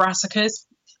family, the brassicas,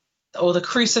 or the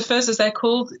crucifers as they're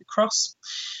called, cross.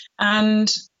 And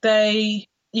the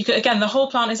whole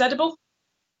plant is edible.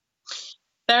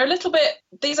 They're a little bit,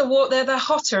 they're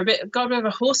hotter, got a bit of a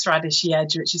horseradishy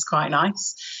edge, which is quite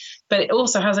nice. But it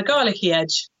also has a garlicky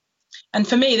edge. And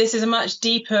for me, this is a much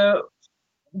deeper,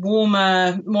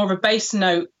 warmer, more of a base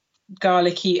note,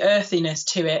 garlicky earthiness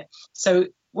to it. So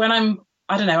when I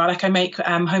make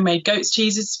homemade goat's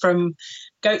cheeses from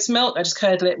goat's milk. I just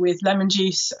curdle it with lemon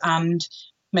juice and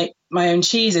make my own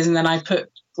cheeses. And then I put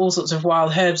all sorts of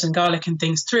wild herbs and garlic and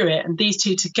things through it. And these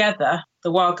two together,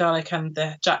 the wild garlic and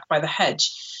the Jack by the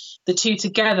Hedge, the two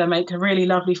together make a really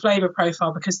lovely flavour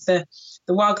profile, because the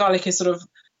wild garlic is sort of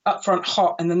upfront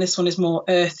hot, and then this one is more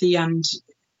earthy and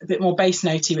a bit more base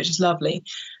notey, which is lovely.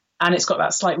 And it's got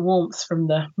that slight warmth from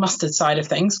the mustard side of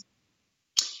things.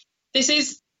 This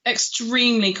is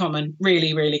extremely common,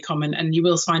 really, really common. And you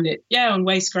will find it, on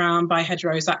waste ground, by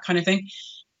hedgerows, that kind of thing.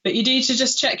 But you need to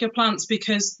just check your plants,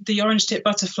 because the orange tip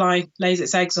butterfly lays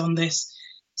its eggs on this.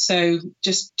 So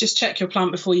just check your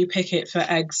plant before you pick it for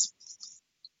eggs,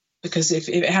 because if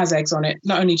it has eggs on it,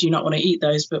 not only do you not want to eat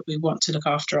those, but we want to look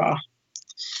after our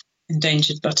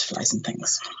endangered butterflies and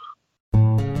things.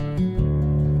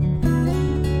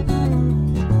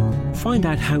 Find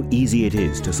out how easy it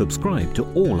is to subscribe to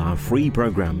all our free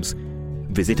programmes.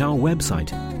 Visit our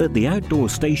website at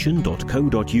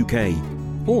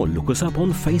theoutdoorstation.co.uk or look us up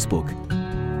on Facebook.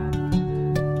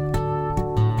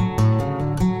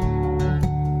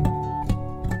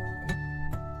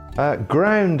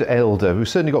 Ground elder. We've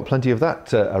certainly got plenty of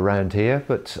that around here,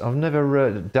 but I've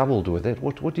never dabbled with it.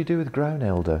 What do you do with ground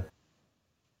elder?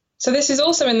 So this is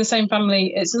also in the same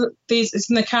family. It's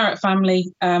in the carrot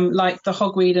family, like the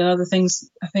hogweed and other things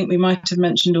I think we might have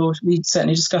mentioned or we'd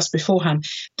certainly discussed beforehand.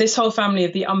 This whole family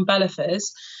of the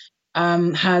umbellifers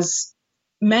has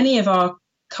many of our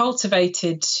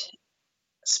cultivated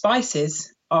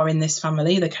spices are in this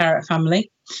family, the carrot family.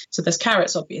 So there's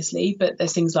carrots, obviously, but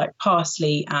there's things like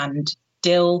parsley and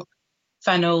dill,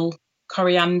 fennel,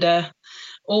 coriander,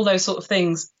 all those sort of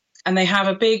things. And they have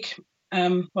a big,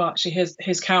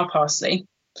 here's cow parsley.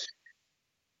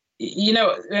 You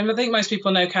know, I think most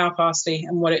people know cow parsley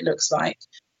and what it looks like.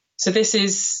 So this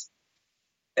is,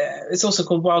 it's also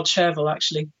called wild chervil,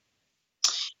 actually.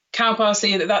 Cow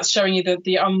parsley, that's showing you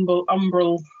the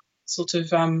umbral sort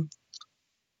of, I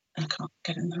can't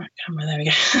get in the right camera, there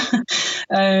we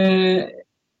go.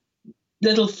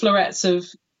 Little florets of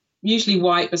usually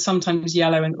white, but sometimes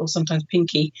yellow or sometimes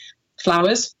pinky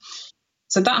flowers.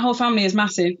 So that whole family is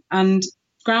massive, and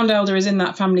ground elder is in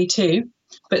that family too,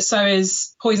 but so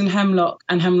is poison hemlock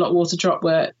and hemlock water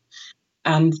dropwort,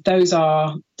 and those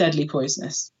are deadly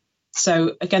poisonous.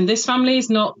 So again, this family is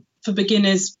not for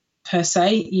beginners per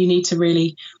se. You need to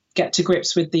really get to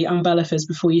grips with the umbellifers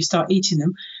before you start eating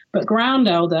them. But ground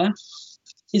elder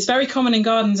is very common in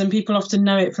gardens, and people often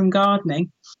know it from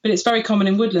gardening, but it's very common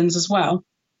in woodlands as well.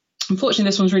 Unfortunately,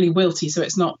 this one's really wilty, so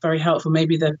it's not very helpful.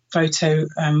 Maybe the photo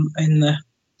in the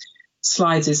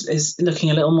slides is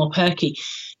looking a little more perky.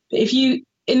 But if you,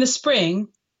 in the spring,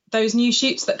 those new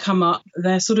shoots that come up,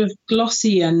 they're sort of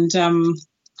glossy and a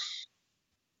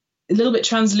little bit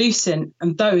translucent,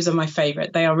 and those are my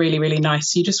favourite. They are really, really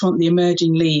nice. You just want the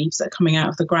emerging leaves that are coming out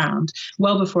of the ground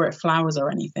well before it flowers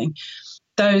or anything.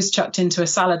 Those chucked into a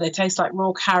salad, they taste like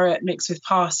raw carrot mixed with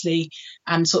parsley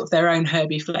and sort of their own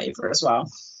herby flavour as well.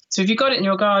 So if you've got it in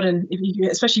your garden,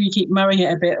 especially if you keep mowing it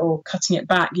a bit or cutting it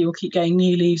back, you'll keep getting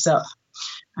new leaves up.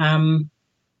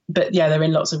 But yeah, they're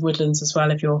in lots of woodlands as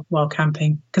well if you're wild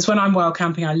camping. Because when I'm wild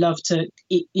camping, I love to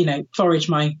eat, forage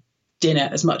my dinner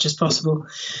as much as possible,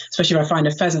 especially if I find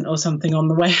a pheasant or something on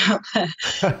the way out there.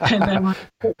 And then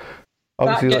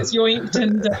that gets yoinked,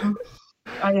 and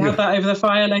I have that over the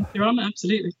fire later on.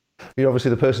 Absolutely. You're obviously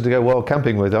the person to go wild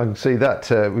camping with. I can see that.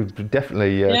 We've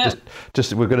definitely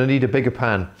just we're going to need a bigger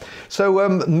pan. So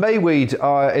mayweed,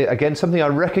 again, something I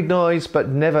recognise but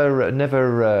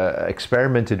never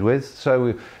experimented with.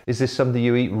 So is this something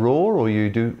you eat raw, or you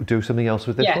do something else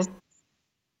with this one?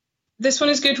 This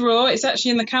one is good raw. It's actually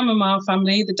in the chamomile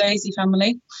family, the daisy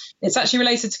family. It's actually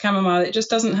related to chamomile. It just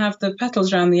doesn't have the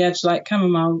petals around the edge like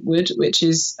chamomile would, which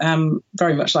is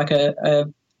very much like a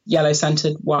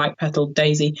yellow-scented, white-petaled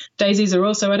daisy. Daisies are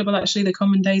also edible, actually, the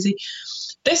common daisy.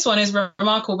 This one is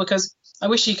remarkable because I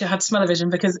wish you could have smell-o-vision,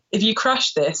 because if you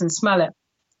crush this and smell it,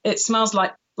 it smells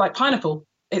like pineapple.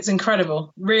 It's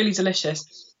incredible, really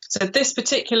delicious. So this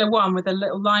particular one with the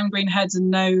little lime green heads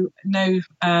and no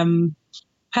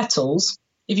petals,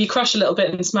 if you crush a little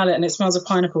bit and smell it and it smells of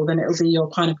pineapple, then it'll be your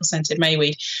pineapple-scented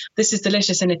mayweed. This is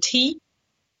delicious in a tea.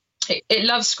 It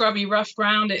loves scrubby, rough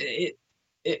ground. It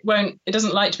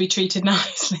doesn't like to be treated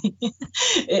nicely.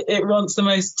 it wants the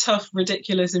most tough,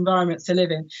 ridiculous environments to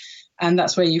live in, and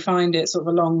that's where you find it sort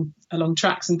of along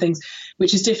tracks and things,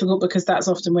 which is difficult because that's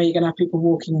often where you're going to have people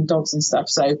walking and dogs and stuff.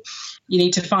 So you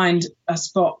need to find a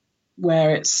spot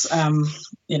where it's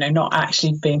not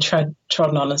actually being trodden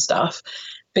on and stuff.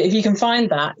 But if you can find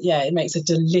that, it makes a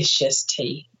delicious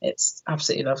tea. It's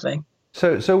absolutely lovely.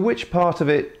 So which part of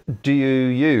it do you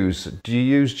use? Do you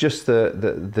use just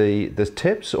the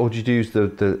tips, or do you use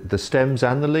the stems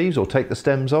and the leaves, or take the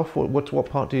stems off? What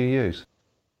part do you use?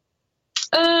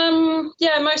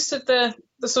 Most of the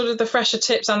sort of the fresher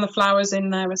tips and the flowers in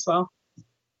there as well.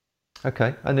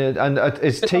 Okay, and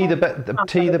is tea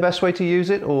the best way to use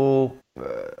it, or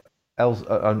else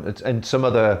in some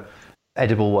other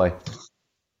edible way?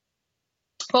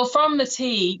 Well, from the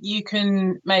tea, you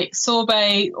can make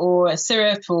sorbet or a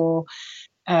syrup, or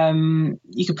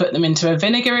you could put them into a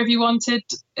vinegar if you wanted.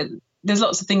 There's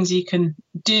lots of things you can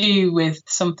do with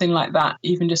something like that,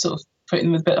 even just sort of put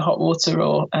them with a bit of hot water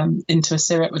or into a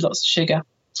syrup with lots of sugar.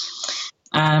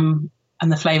 And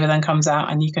the flavour then comes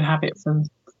out, and you can have it for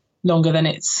longer than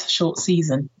its short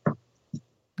season.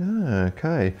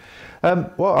 Okay.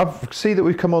 Well, I see that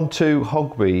we've come on to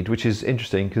hogweed, which is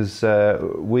interesting because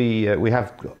we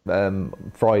have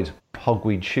fried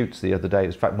hogweed shoots the other day. It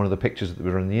was, in fact, one of the pictures that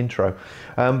were in the intro.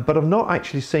 But I've not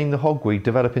actually seen the hogweed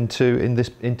develop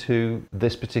into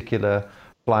this particular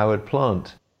flowered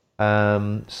plant.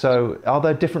 So are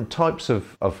there different types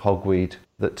of hogweed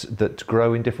that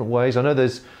grow in different ways? I know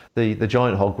there's the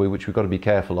giant hogweed, which we've got to be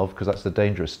careful of because that's the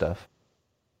dangerous stuff.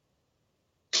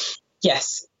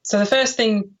 Yes. So the first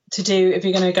thing to do if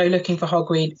you're going to go looking for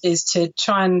hogweed is to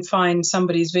try and find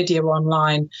somebody's video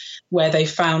online where they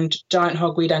found giant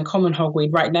hogweed and common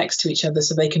hogweed right next to each other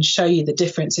so they can show you the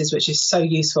differences, which is so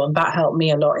useful. And that helped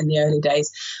me a lot in the early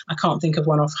days. I can't think of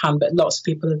one offhand, but lots of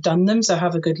people have done them. So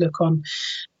have a good look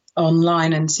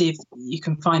online and see if you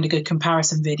can find a good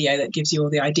comparison video that gives you all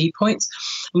the ID points.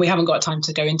 And we haven't got time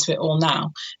to go into it all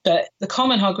now. But the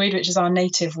common hogweed, which is our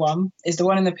native one, is the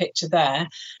one in the picture there.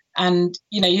 And,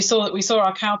 you know, we saw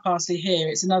our cow parsley here.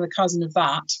 It's another cousin of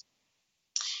that.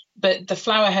 But the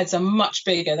flower heads are much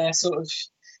bigger. They're sort of,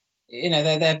 you know,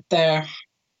 they're I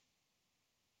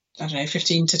don't know,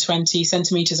 15 to 20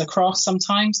 centimetres across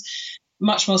sometimes,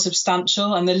 much more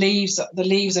substantial. And the leaves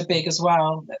are big as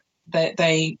well.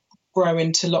 They grow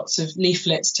into lots of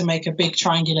leaflets to make a big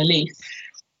triangular leaf.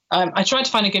 I tried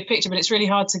to find a good picture, but it's really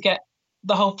hard to get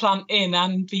the whole plant in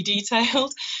and be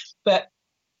detailed. But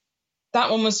that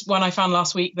one was one I found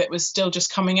last week that was still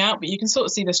just coming out, but you can sort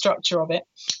of see the structure of it.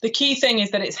 The key thing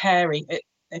is that it's hairy.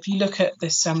 If you look at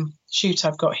this shoot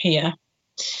I've got here,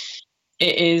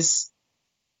 it is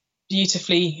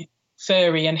beautifully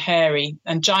furry and hairy,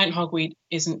 and giant hogweed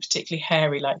isn't particularly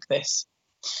hairy like this.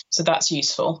 So that's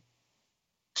useful.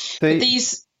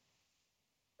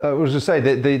 I was going to say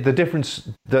the difference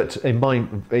that in my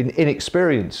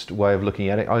inexperienced way of looking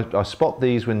at it, I spot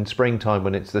these when springtime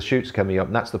when it's the shoots coming up,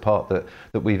 and that's the part that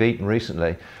we've eaten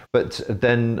recently. But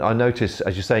then I notice,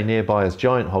 as you say, nearby is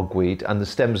giant hogweed, and the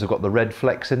stems have got the red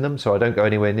flecks in them, so I don't go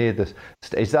anywhere near this.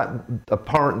 Is that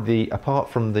apart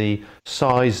from the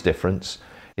size difference?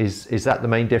 Is that the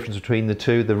main difference between the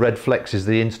two? The red flecks is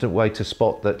the instant way to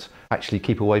spot that actually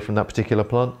keep away from that particular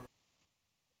plant?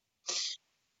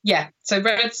 Yeah, so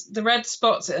the red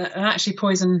spots, and actually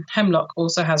poison hemlock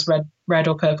also has red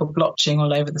or purple blotching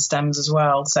all over the stems as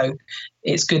well. So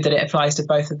it's good that it applies to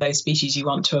both of those species you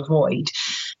want to avoid.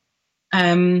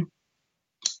 Giant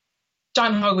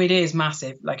hogweed is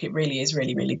massive, like it really is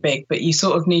really, really big, but you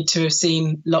sort of need to have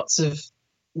seen lots of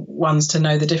ones to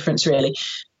know the difference really.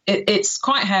 It's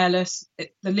quite hairless.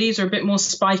 The leaves are a bit more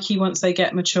spiky once they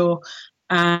get mature.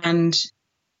 And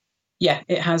yeah,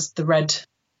 it has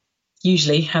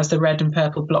usually has the red and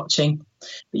purple blotching,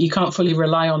 but you can't fully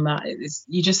rely on that.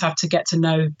 You just have to get to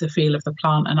know the feel of the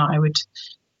plant, and I would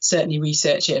certainly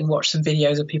research it and watch some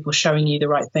videos of people showing you the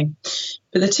right thing.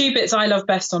 But the two bits I love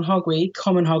best on hogweed,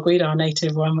 common hogweed, our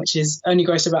native one, which is only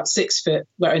grows to about 6 foot,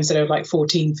 well, instead of like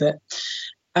 14 foot,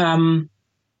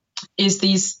 is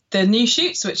the new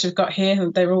shoots which I've got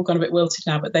here. They're all gone a bit wilted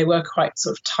now, but they were quite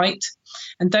sort of tight.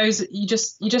 And those you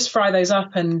just fry those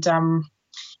up and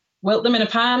wilt them in a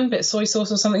pan, bit of soy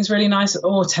sauce or something's really nice,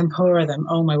 or tempura them.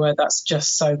 Oh my word, that's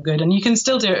just so good. And you can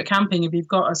still do it at camping if you've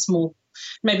got a small,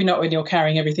 maybe not when you're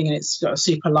carrying everything and it's got a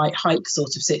super light hike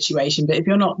sort of situation, but if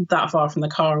you're not that far from the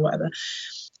car or whatever,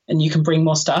 and you can bring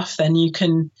more stuff, then you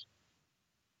can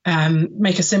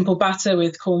make a simple batter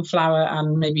with corn flour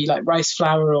and maybe like rice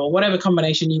flour or whatever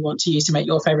combination you want to use to make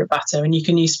your favorite batter. And you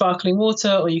can use sparkling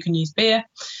water or you can use beer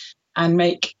and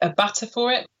make a batter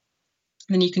for it.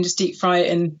 Then you can just deep fry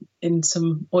it in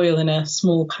some oil in a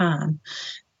small pan,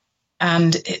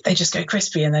 and they just go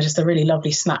crispy, and they're just a really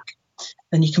lovely snack.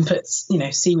 Then you can put,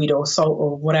 seaweed or salt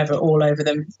or whatever all over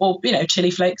them, or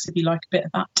chili flakes if you like a bit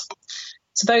of that.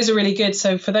 So those are really good.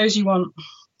 So for those you want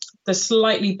the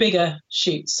slightly bigger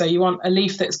shoots, so you want a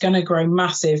leaf that's going to grow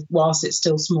massive whilst it's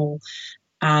still small,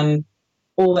 and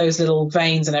all those little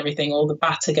veins and everything, all the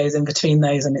batter goes in between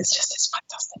those, and it's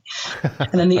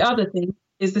fantastic. And then the other thing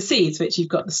is the seeds, which you've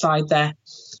got the slide there.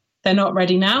 They're not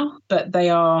ready now, but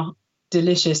they are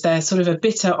delicious. They're sort of a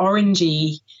bitter,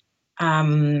 orangey,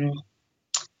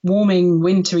 warming,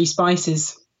 wintry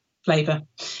spices flavour.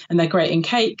 And they're great in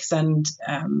cakes and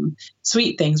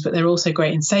sweet things, but they're also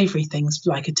great in savoury things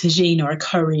like a tagine or a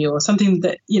curry or something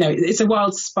that, it's a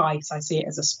wild spice. I see it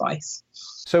as a spice.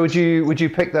 So would you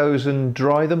pick those and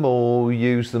dry them, or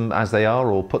use them as they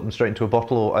are, or put them straight into a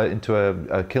bottle or into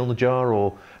a kiln jar,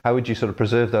 or how would you sort of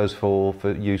preserve those for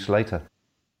use later?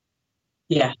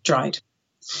 Yeah, dried.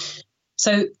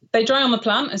 So they dry on the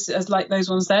plant as like those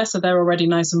ones there, so they're already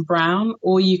nice and brown,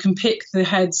 or you can pick the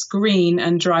heads green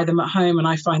and dry them at home, and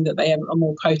I find that they are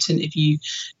more potent if you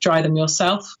dry them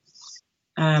yourself.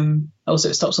 Also,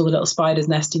 it stops all the little spiders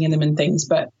nesting in them and things,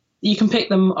 but you can pick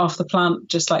them off the plant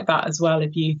just like that as well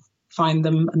if you find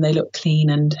them and they look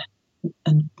clean and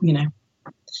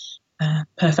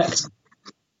perfect.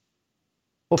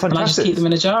 Well, fantastic. And I just keep them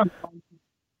in a jar.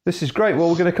 This is great. Well,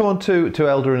 we're going to come on to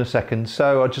Elder in a second.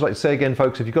 So I'd just like to say again,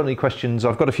 folks, if you've got any questions,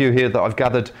 I've got a few here that I've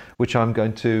gathered, which I'm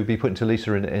going to be putting to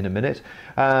Lisa in a minute.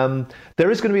 There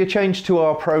is going to be a change to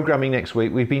our programming next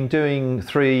week. We've been doing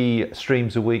 3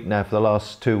 streams a week now for the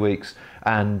last 2 weeks.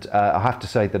 And I have to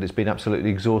say that it's been absolutely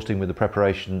exhausting with the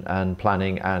preparation and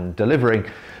planning and delivering.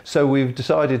 So we've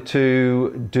decided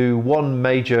to do 1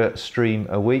 major stream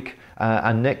a week.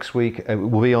 And next week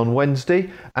will be on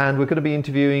Wednesday, and we're going to be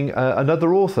interviewing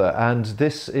another author, and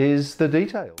this is the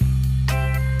detail.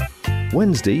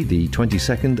 Wednesday, the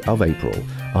 22nd of April,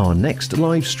 our next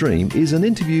live stream is an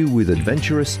interview with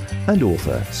adventuress and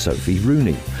author Sophie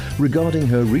Rooney regarding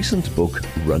her recent book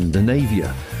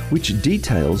Randonavia, which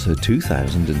details her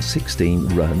 2016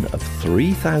 run of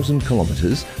 3,000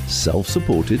 kilometres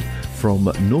self-supported from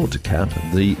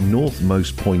Noordkaap, the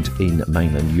northmost point in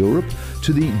mainland Europe,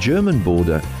 to the German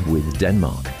border with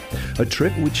Denmark. A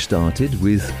trip which started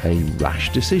with a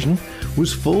rash decision,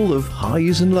 was full of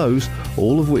highs and lows,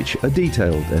 all of which are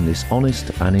detailed in this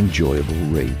honest and enjoyable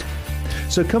read.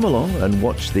 So come along and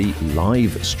watch the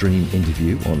live stream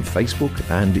interview on Facebook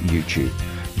and YouTube.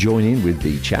 Join in with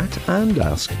the chat and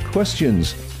ask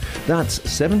questions. That's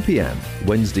 7 p.m,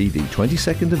 Wednesday the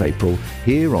 22nd of April,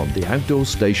 here on the Outdoor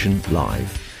Station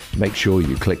Live. Make sure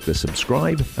you click the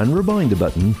subscribe and reminder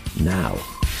button now.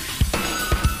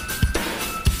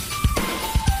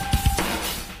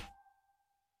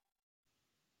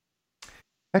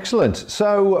 Excellent.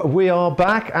 So we are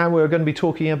back and we're going to be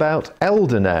talking about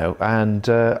Elder now, and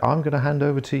I'm going to hand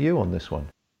over to you on this one.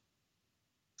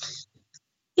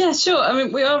 Yeah, sure. I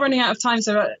mean, we are running out of time,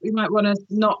 so we might want to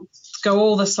not go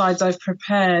all the slides I've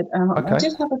prepared. Okay.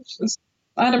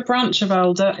 I had a branch of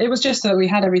elder. It was just that we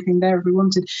had everything there if we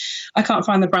wanted. I can't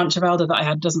find the branch of elder that I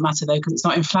had. It doesn't matter though, because it's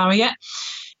not in flower yet.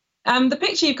 The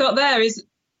picture you've got there is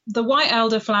the white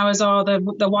elder flowers are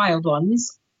the wild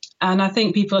ones. And I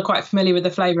think people are quite familiar with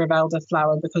the flavour of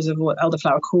elderflower because of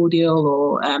elderflower cordial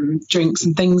or drinks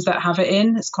and things that have it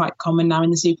in. It's quite common now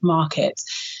in the supermarkets.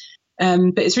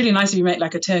 But it's really nice if you make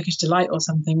like a Turkish delight or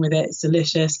something with it. It's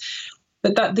delicious.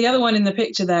 But the other one in the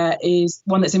picture there is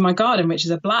one that's in my garden, which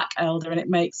is a black elder, and it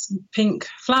makes pink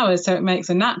flowers. So it makes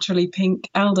a naturally pink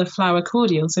elderflower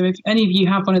cordial. So if any of you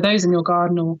have one of those in your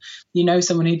garden, or you know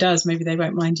someone who does, maybe they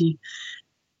won't mind you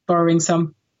borrowing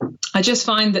some. I just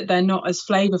find that they're not as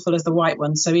flavourful as the white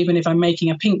ones. So even if I'm making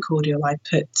a pink cordial, I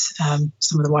put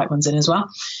some of the white ones in as well.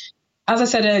 As I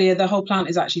said earlier, the whole plant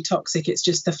is actually toxic. It's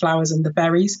just the flowers and the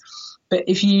berries. But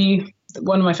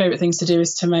one of my favourite things to do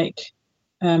is to make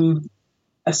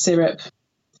a syrup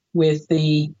with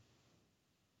the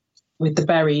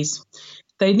berries.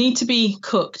 They need to be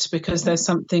cooked because there's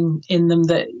something in them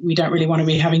that we don't really want to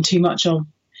be having too much of.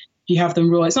 If you have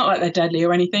them raw, it's not like they're deadly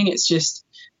or anything. It's just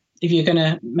if you're going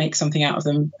to make something out of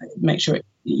them, make sure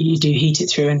you do heat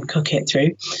it through and cook it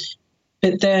through.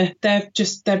 But they're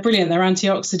brilliant. They're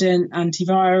antioxidant,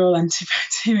 antiviral,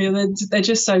 antibacterial. They're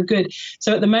just so good.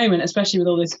 So at the moment, especially with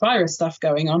all this virus stuff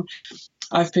going on,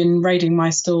 I've been raiding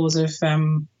my stores of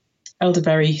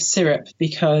elderberry syrup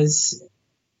because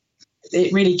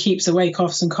it really keeps away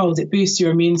coughs and colds. It boosts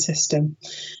your immune system.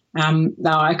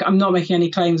 Now, I'm not making any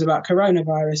claims about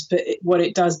coronavirus, but what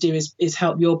it does do is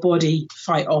help your body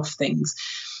fight off things.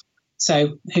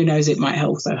 So who knows, it might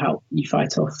also help you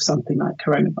fight off something like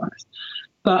coronavirus.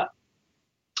 But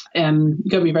you've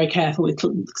got to be very careful with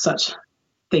such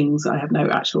things. I have no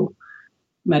actual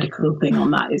medical thing on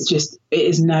that. It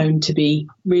is known to be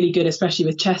really good, especially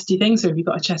with chesty things. So if you've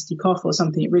got a chesty cough or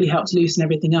something, it really helps loosen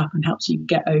everything up and helps you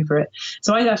get over it.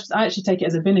 So I actually take it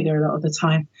as a vinegar a lot of the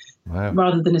time. Wow.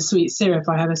 Rather than a sweet syrup.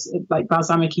 I have a like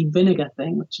balsamic vinegar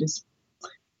thing, which is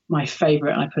my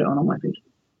favourite, and I put it on all my food.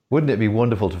 Wouldn't it be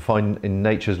wonderful to find in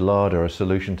nature's larder a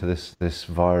solution to this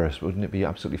virus? Wouldn't it be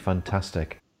absolutely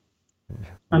fantastic?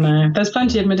 I know. There's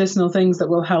plenty of medicinal things that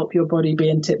will help your body be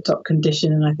in tip-top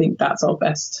condition, and I think that's our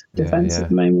best defence at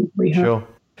the moment we have. Sure.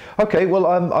 Okay, well,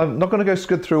 I'm not going to go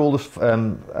scud through all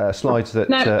the slides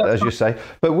that, as you say,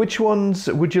 but which ones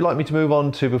would you like me to move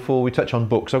on to before we touch on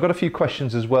books? I've got a few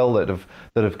questions as well that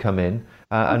have come in,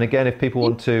 and again, if people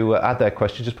want to add their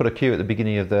question, just put a Q at the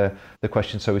beginning of the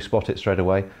question so we spot it straight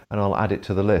away, and I'll add it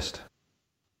to the list.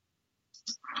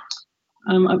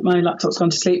 My laptop's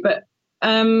gone to sleep, but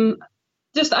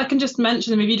I can just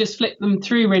mention them. If you just flip them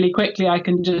through really quickly, I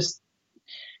can just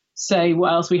say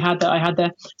what else I had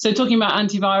there. So talking about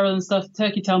antiviral and stuff,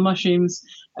 turkey tail mushrooms.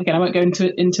 Again, I won't go into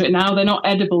it now. They're not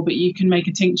edible, but you can make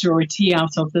a tincture or a tea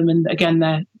out of them. And again,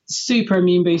 they're super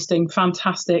immune boosting,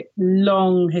 fantastic,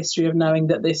 long history of knowing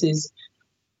that this is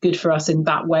good for us in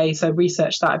that way. So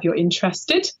research that if you're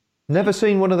interested. Never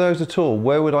seen one of those at all.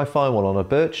 Where would I find one? On a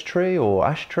birch tree or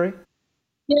ash tree?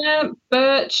 Yeah,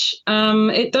 birch.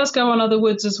 It does go on other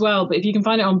woods as well, but if you can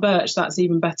find it on birch, that's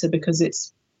even better, because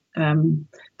it's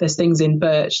there's things in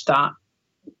birch that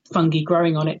fungi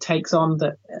growing on it takes on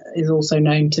that is also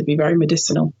known to be very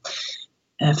medicinal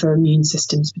for immune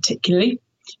systems particularly.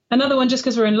 Another one, just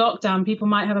because we're in lockdown, people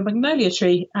might have a magnolia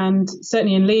tree, and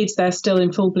certainly in Leeds they're still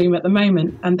in full bloom at the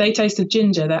moment, and they taste of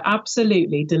ginger. They're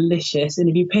absolutely delicious, and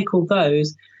if you pickle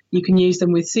those, you can use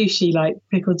them with sushi like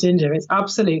pickled ginger. It's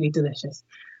absolutely delicious.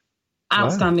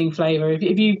 Outstanding wow. Flavour.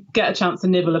 If you get a chance to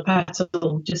nibble a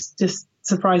petal, just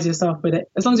surprise yourself with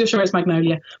it, as long as you're sure it's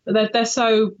magnolia. But they're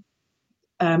so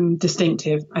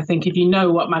distinctive. I think if you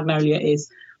know what magnolia is,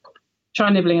 try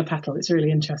nibbling a petal. It's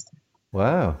really interesting.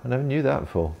 Wow, I never knew that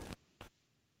before.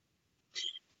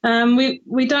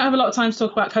 We don't have a lot of time to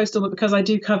talk about coastal, but because I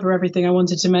do cover everything, I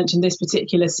wanted to mention this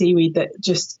particular seaweed that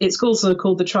it's also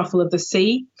called the truffle of the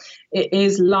sea. It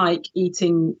is like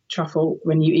eating truffle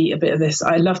when you eat a bit of this.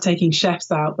 I love taking chefs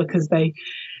out because they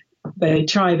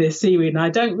try this seaweed, and I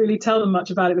don't really tell them much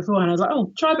about it beforehand. I was like,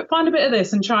 oh, find a bit of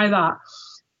this and try that.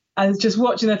 I was just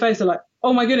watching their face, they're like,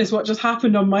 oh my goodness, what just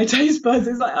happened on my taste buds?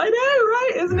 It's like, I know,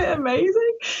 right? Isn't it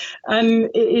amazing? And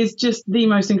it is just the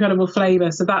most incredible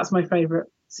flavour. So that's my favourite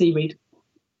seaweed.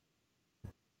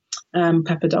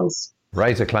 Pepper dulse.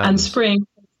 Razor clams. And spring.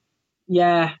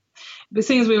 Yeah. But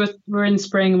seeing as we're in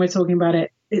spring and we're talking about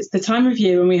it, it's the time of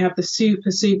year when we have the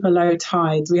super, super low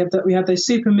tides. We have those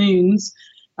super moons,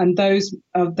 and those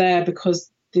are there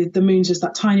because the moon's just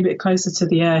that tiny bit closer to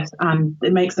the earth, and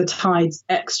it makes the tides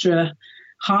extra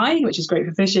high, which is great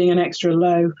for fishing, and extra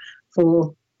low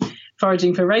for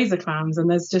foraging for razor clams. And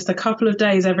there's just a couple of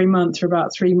days every month for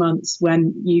about 3 months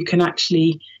when you can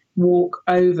actually walk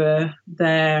over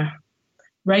their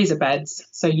razor beds,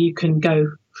 so you can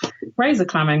go razor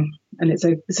clamming. And it's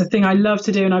a thing I love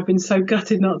to do, and I've been so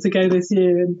gutted not to go this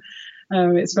year,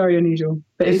 and it's very unusual,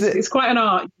 but it's quite an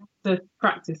art to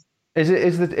practice.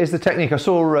 Is the technique? I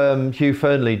saw Hugh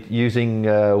Fernley using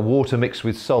water mixed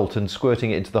with salt and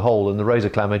squirting it into the hole, and the razor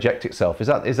clam eject itself. Is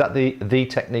that the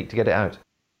technique to get it out?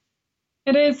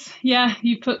 It is, yeah.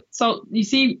 You put salt.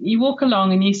 You walk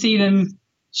along and you see them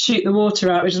shoot the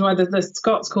water out, which is why the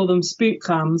Scots call them spout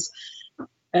clams,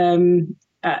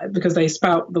 because they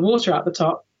spout the water out the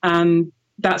top, and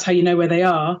that's how you know where they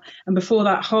are. And before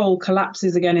that hole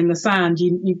collapses again in the sand,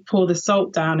 you pour the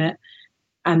salt down it,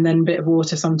 and then a bit of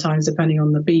water sometimes, depending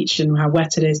on the beach and how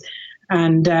wet it is.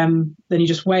 And then you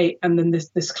just wait, and then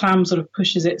this clam sort of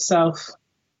pushes itself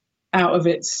out of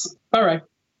its burrow.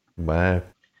 Wow,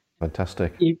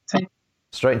 fantastic. You take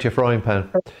straight into your frying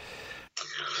pan.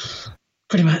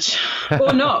 Pretty much.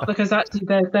 Or not, because actually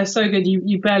they're so good,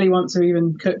 you barely want to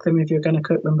even cook them if you're going to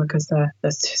cook them, because they're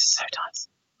just so nice.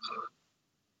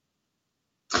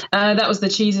 That was the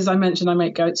cheeses I mentioned. I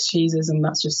make goat's cheeses, and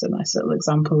that's just a nice little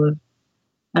example of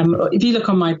if you look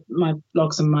on my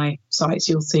blogs and my sites,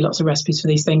 you'll see lots of recipes for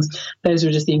these things. Those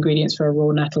are just the ingredients for a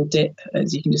raw nettle dip,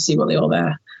 as you can just see what they are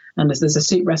there. And there's a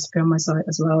soup recipe on my site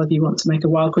as well if you want to make a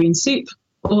wild green soup.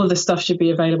 All of this stuff should be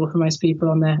available for most people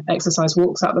on their exercise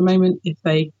walks at the moment if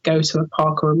they go to a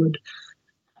park or a wood.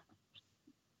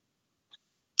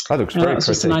 That looks very pretty.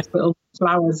 Just nice little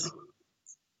flowers.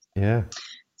 Yeah.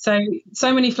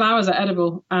 So many flowers are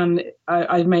edible, and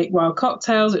I make wild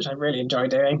cocktails, which I really enjoy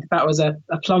doing. That was a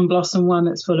plum blossom one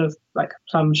that's full of like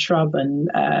plum shrub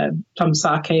and plum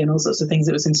sake and all sorts of things.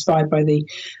 It was inspired by the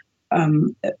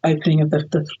opening of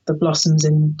the blossoms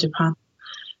in Japan.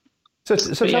 So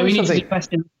tell me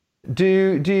something.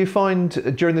 Do you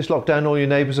find during this lockdown all your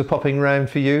neighbours are popping around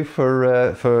for you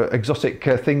for exotic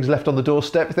things left on the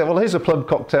doorstep? You think, well, here's a plum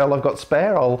cocktail I've got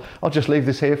spare. I'll just leave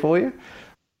this here for you.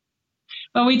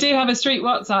 Well, we do have a street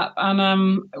WhatsApp,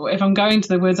 and if I'm going to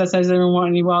the woods, I say, does anyone want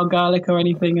any wild garlic or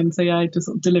anything? And so, yeah, I just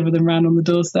sort of deliver them around on the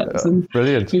doorsteps. And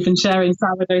brilliant. We've been sharing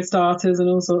sourdough starters and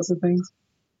all sorts of things.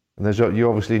 And you're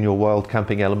obviously in your wild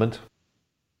camping element.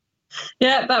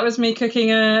 Yeah, that was me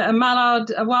cooking a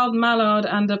wild mallard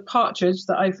and a partridge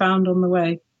that I found on the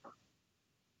way.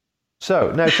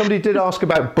 So now somebody did ask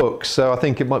about books, so I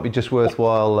think it might be just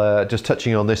worthwhile just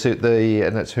touching on this. And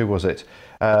that's, who was it?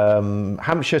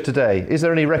 Hampshire Today. Is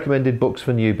there any recommended books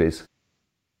for newbies?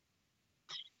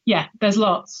 Yeah, there's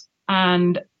lots.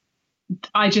 And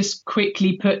I just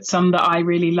quickly put some that I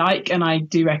really like, and I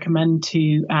do recommend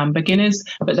to beginners.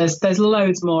 But there's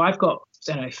loads more. I've got,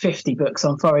 I don't know, 50 books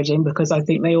on foraging because I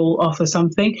think they all offer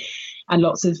something, and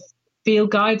lots of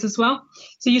field guides as well.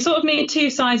 So you sort of need two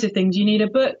sides of things. You need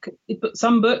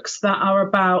some books that are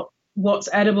about what's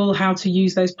edible, how to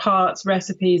use those parts,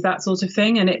 recipes, that sort of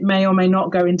thing, and it may or may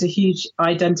not go into huge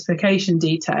identification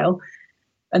detail.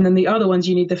 And then the other ones,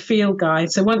 you need the field guide.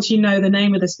 So once you know the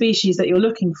name of the species that you're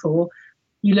looking for,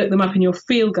 you look them up in your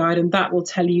field guide, and that will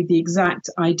tell you the exact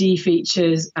ID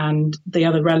features and the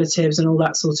other relatives and all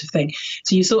that sort of thing.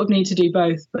 So you sort of need to do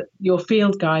both, but your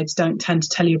field guides don't tend to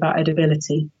tell you about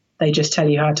edibility. They just tell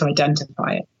you how to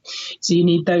identify it. So you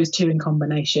need those two in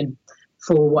combination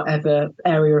for whatever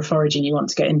area of foraging you want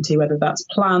to get into, whether that's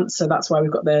plants. So that's why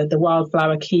we've got the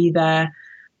wildflower key there.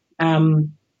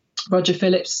 Roger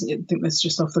Phillips, I think that's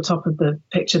just off the top of the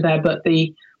picture there, but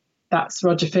that's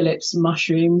Roger Phillips'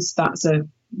 Mushrooms. That's a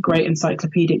great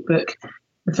encyclopedic book.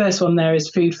 The first one there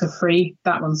is Food for Free.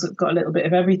 That one's got a little bit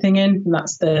of everything in, and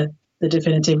that's the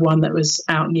definitive one that was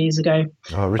out years ago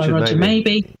by Roger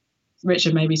Mabey.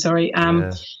 Richard Mabey, sorry.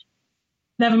 Yeah.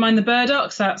 Never Mind the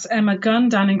Burdocks. That's Emma Gunn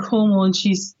down in Cornwall, and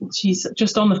she's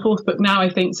just on the fourth book now, I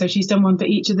think. So she's done one for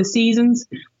each of the seasons.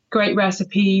 Great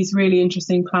recipes, really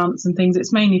interesting plants and things.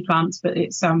 It's mainly plants, but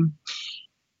it's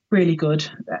really good.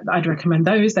 I'd recommend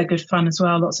those. They're good fun as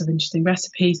well. Lots of interesting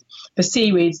recipes. For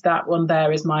seaweeds, that one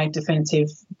there is my definitive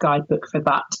guidebook for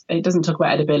that. It doesn't talk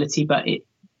about edibility, but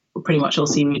pretty much all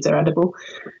seaweeds are edible.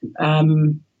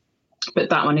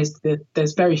 But that one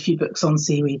there's very few books on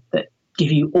seaweed that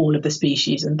give you all of the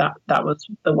species, and that was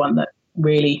the one that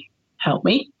really helped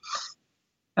me.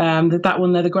 That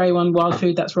one there, the grey one, Wild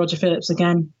Food, that's Roger Phillips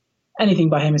again. Anything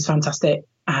by him is fantastic.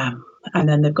 And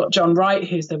then they've got John Wright,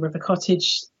 who's the River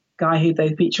Cottage guy who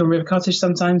they feature on River Cottage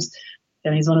sometimes.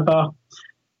 And he's one of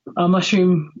our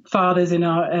mushroom fathers in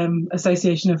our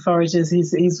association of foragers.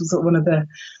 He's sort of one of the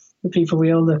people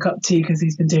we all look up to because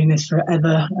he's been doing this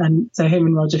forever. And so him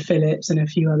and Roger Phillips and a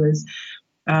few others.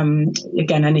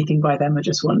 Again, anything by them are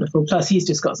just wonderful. Plus, he's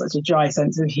just got such a dry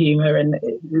sense of humour, and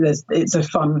it's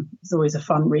always a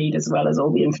fun read as well as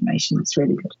all the information. It's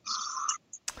really good.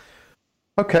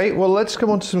 Okay, well, let's come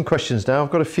on to some questions now.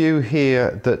 I've got a few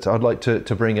here that I'd like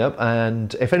to bring up,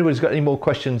 and if anybody's got any more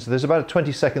questions, there's about a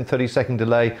 20-second, 30-second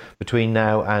delay between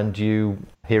now and you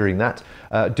hearing that.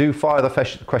 Do fire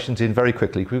the questions in very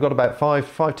quickly. We've got about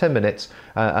 5-10 minutes,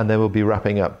 and then we'll be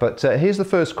wrapping up. But here's the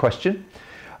first question.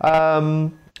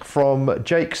 From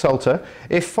Jake Salter.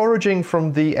 If foraging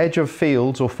from the edge of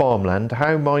fields or farmland,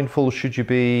 how mindful should you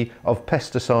be of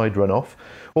pesticide runoff?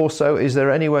 Also, is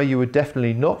there anywhere you would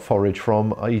definitely not forage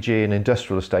from, e.g. an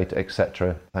industrial estate,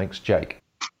 etc.? Thanks, Jake.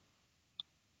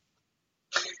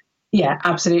 Yeah,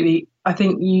 absolutely. I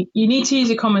think you need to use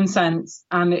your common sense,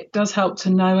 and it does help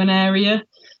to know an area.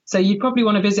 So you probably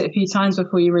want to visit a few times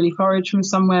before you really forage from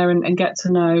somewhere and get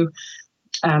to know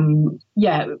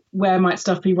where might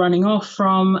stuff be running off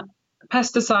from.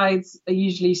 Pesticides are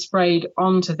usually sprayed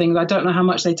onto things. I don't know how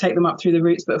much they take them up through the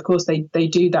roots, but of course they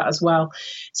do that as well.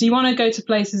 So you want to go to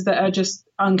places that are just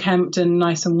unkempt and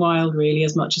nice and wild, really,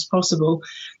 as much as possible.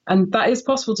 And that is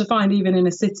possible to find even in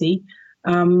a city.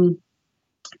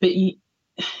 But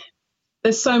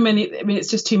there's so many, I mean,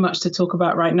 it's just too much to talk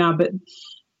about right now, but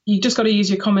you just got to use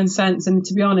your common sense. And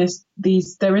to be honest,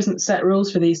 there isn't set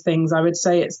rules for these things. I would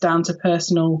say it's down to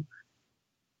personal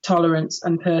tolerance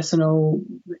and personal,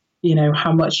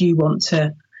 how much you want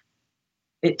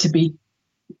it to be,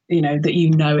 that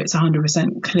it's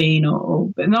 100% clean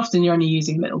and often you're only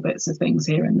using little bits of things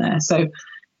here and there. So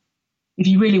if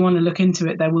you really want to look into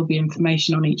it, there will be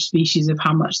information on each species of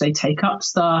how much they take up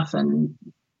stuff, and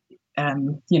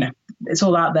it's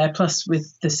all out there. Plus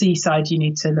with the seaside, you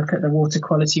need to look at the water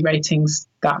quality ratings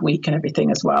that week and everything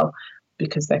as well,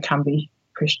 because there can be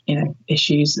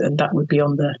issues, and that would be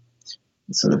on the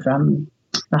sort of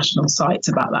national sites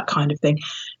about that kind of thing.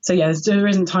 So yeah, there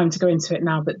isn't time to go into it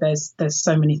now, but there's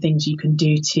so many things you can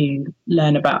do to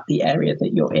learn about the area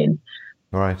that you're in.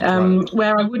 Right.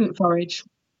 Where I wouldn't forage,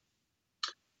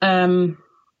 I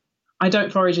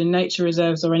don't forage in nature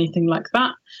reserves or anything like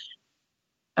that.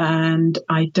 And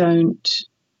I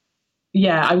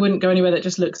wouldn't go anywhere that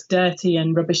just looks dirty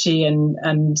and rubbishy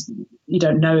and you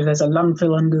don't know if there's a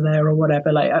landfill under there or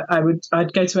whatever. Like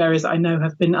I'd go to areas that I know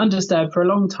have been undisturbed for a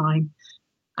long time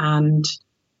and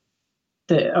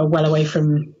that are well away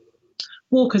from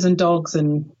walkers and dogs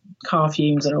and car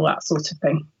fumes and all that sort of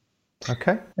thing.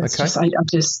 Okay.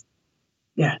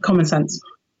 Common sense.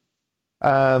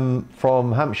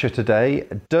 From Hampshire today,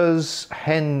 does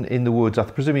hen in the woods, I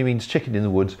presume he means chicken in the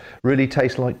woods, really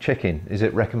taste like chicken? Is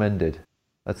it recommended?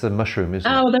 That's a mushroom,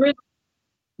 isn't it? Oh,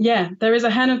 there is a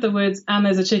hen of the woods and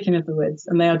there's a chicken of the woods,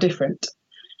 and they are different.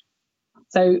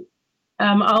 So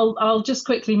I'll just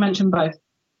quickly mention both.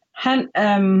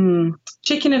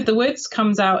 Chicken of the woods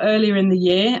comes out earlier in the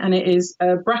year, and it is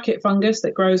a bracket fungus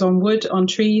that grows on wood, on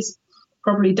trees,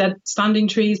 probably dead standing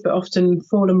trees, but often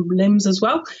fallen limbs as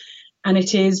well. And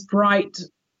it is bright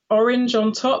orange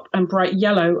on top and bright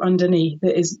yellow underneath.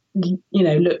 It is,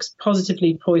 looks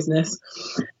positively poisonous.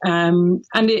 And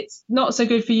it's not so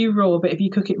good for you raw, but if you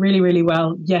cook it really, really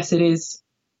well, yes, it is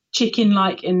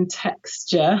chicken-like in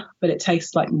texture, but it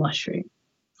tastes like mushroom.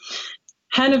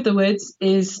 Hen of the woods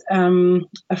is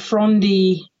a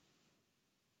frondy,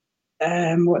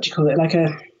 what do you call it? Like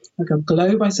a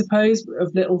globe, I suppose,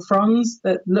 of little fronds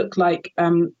that look like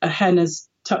a hen has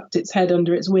tucked its head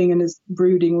under its wing and is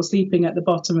brooding or sleeping at the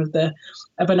bottom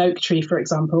of an oak tree, for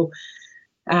example.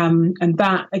 And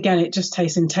that, again, it just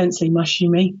tastes intensely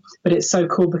mushroomy, but it's so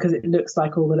cool because it looks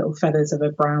like all the little feathers of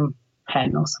a brown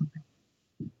hen or something.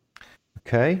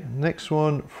 Okay, next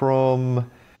one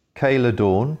from Kayla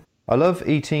Dawn. I love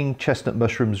eating chestnut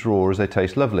mushrooms raw as they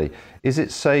taste lovely. Is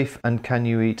it safe, and can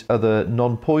you eat other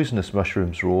non-poisonous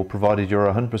mushrooms raw, provided you're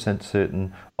 100%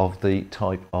 certain of the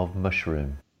type of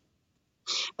mushroom?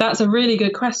 That's a really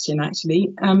good question,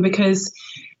 actually, because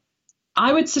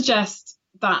I would suggest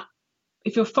that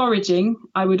if you're foraging,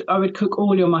 I would cook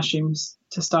all your mushrooms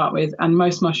to start with, and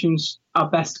most mushrooms are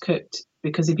best cooked,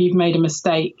 because if you've made a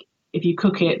mistake, if you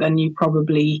cook it, then you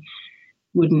probably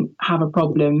wouldn't have a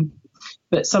problem.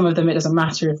 But some of them, it doesn't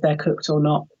matter if they're cooked or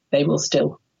not, they will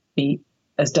still be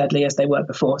as deadly as they were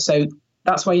before. So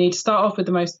that's why you need to start off with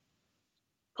the most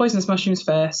poisonous mushrooms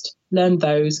first, learn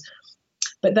those.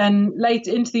 But then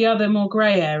later into the other more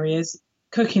grey areas,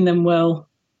 cooking them will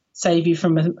save you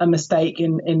from a mistake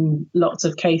in lots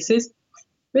of cases.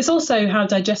 But it's also how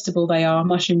digestible they are.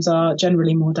 Mushrooms are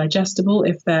generally more digestible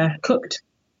if they're cooked.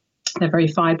 They're very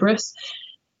fibrous.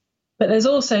 But there's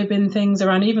also been things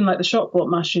around, even like the shop-bought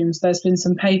mushrooms, there's been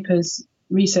some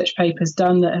research papers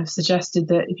done that have suggested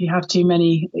that if you have too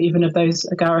many, even of those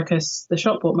agaricus, the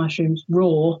shop-bought mushrooms,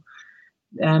 raw,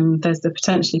 there's the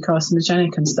potentially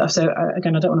carcinogenic and stuff. So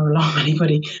again, I don't want to alarm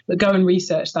anybody, but go and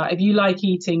research that. If you like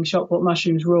eating shop-bought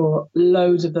mushrooms raw,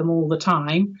 loads of them all the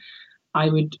time, I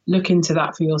would look into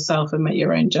that for yourself and make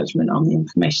your own judgment on the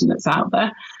information that's out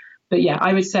there. But yeah,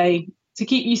 I would say to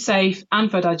keep you safe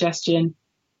and for digestion,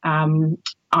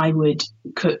 I would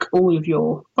cook all of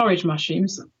your forage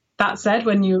mushrooms. That said,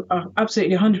 when you are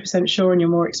absolutely 100% sure and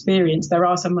you're more experienced, there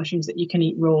are some mushrooms that you can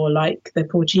eat raw, like the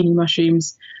porcini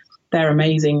mushrooms. They're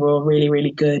amazing raw, really,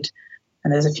 really good.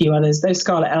 And there's a few others. Those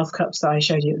scarlet elf cups that I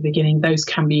showed you at the beginning, those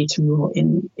can be eaten raw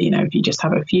if you just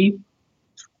have a few.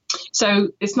 So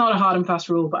it's not a hard and fast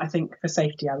rule, but I think for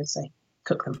safety, I would say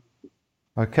cook them.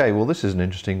 Okay, well, this is an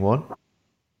interesting one.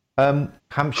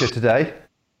 Hampshire today.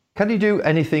 Can you do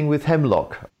anything with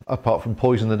hemlock apart from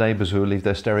poison the neighbours who will leave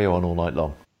their stereo on all night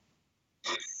long?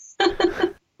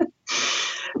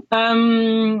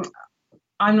 I'm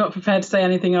not prepared to say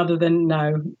anything other than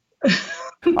no.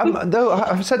 Though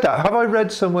I've said that, have I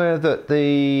read somewhere that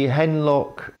the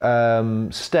hemlock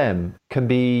stem can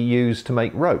be used to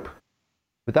make rope?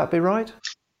 Would that be right?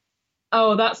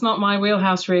 Oh, that's not my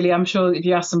wheelhouse, really. I'm sure if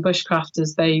you ask some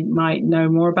bushcrafters, they might know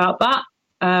more about that.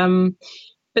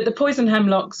 But the poison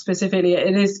hemlock specifically,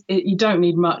 you don't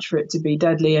need much for it to be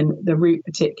deadly, and the root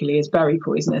particularly is very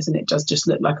poisonous, and it does just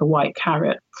look like a white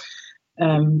carrot.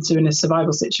 So in a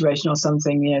survival situation or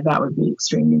something, that would be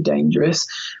extremely dangerous.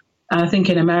 And I think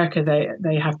in America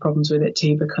they have problems with it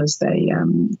too, because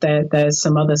there's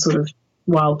some other sort of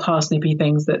wild parsnippy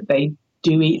things that they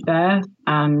do eat there,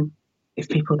 and if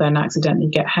people then accidentally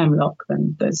get hemlock,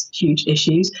 then there's huge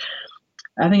issues.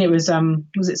 I think it was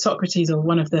it Socrates or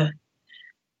one of the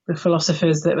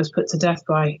philosophers that was put to death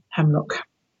by hemlock.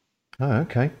 Oh,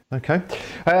 okay. I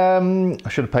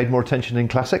should have paid more attention in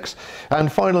classics.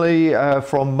 And finally,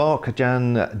 from Mark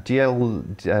Jan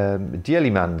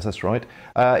Dielimans, that's right.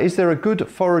 Is there a good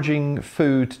foraging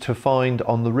food to find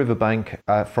on the riverbank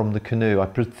from the canoe? I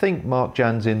think Mark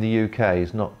Jan's in the UK,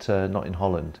 is not in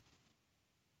Holland.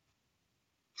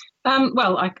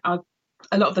 Well,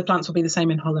 a lot of the plants will be the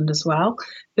same in Holland as well.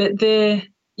 But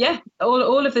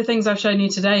all of the things I've shown you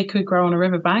today could grow on a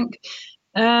riverbank.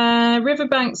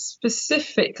 Riverbank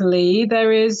specifically,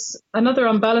 there is another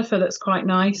umbellifer that's quite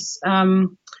nice.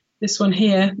 This one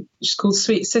here, which is called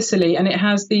Sweet Sicily, and it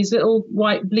has these little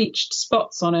white bleached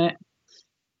spots on it.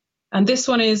 And this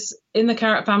one is in the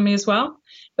carrot family as well,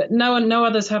 but no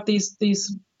others have these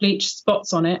bleached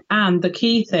spots on it. And the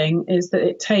key thing is that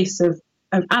it tastes of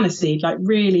aniseed, like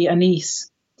really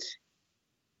anise,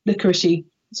 licoricey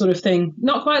sort of thing.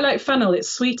 Not quite like fennel, it's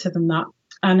sweeter than that.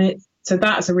 And so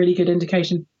that's a really good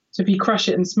indication. So if you crush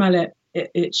it and smell it,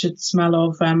 it should smell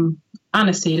of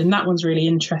aniseed, and that one's really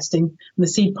interesting. And the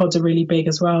seed pods are really big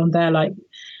as well, and they're like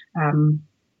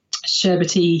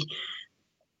sherbety,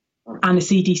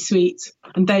 aniseedy sweet,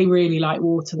 and they really like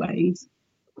waterways.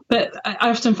 But I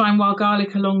often find wild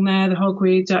garlic along there, the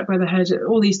hogweed, jack brother hedge,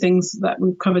 all these things that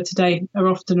we've covered today are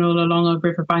often all along a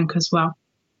riverbank as well.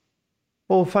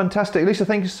 Well, fantastic. Lisa,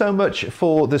 thank you so much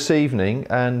for this evening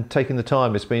and taking the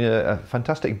time. It's been a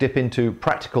fantastic dip into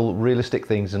practical, realistic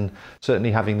things, and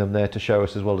certainly having them there to show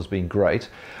us as well has been great.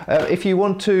 If you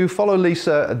want to follow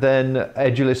Lisa, then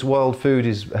Edulis Wild Food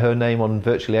is her name on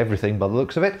virtually everything by the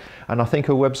looks of it. And I think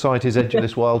her website is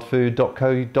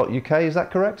eduliswildfood.co.uk. Is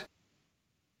that correct?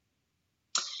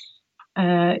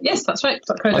 Yes, that's right.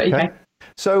 .co.uk. Okay.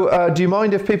 So do you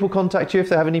mind if people contact you if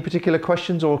they have any particular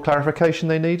questions or clarification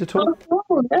they need at all?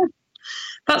 Oh, yeah.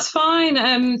 That's fine.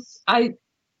 I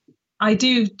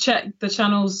do check the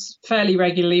channels fairly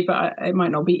regularly, but it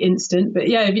might not be instant. But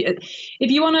yeah,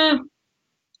 if you want to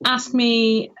ask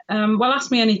me, ask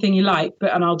me anything you like,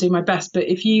 and I'll do my best. But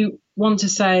if you want to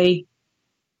say,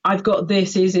 I've got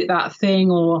this, is it that thing?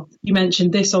 Or you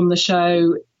mentioned this on the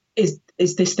show, is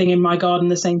this thing in my garden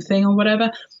the same thing or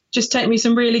whatever? Just take me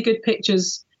some really good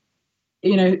pictures.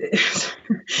 You know,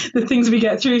 the things we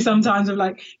get through sometimes of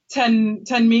like 10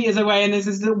 meters away and there's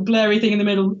this little blurry thing in the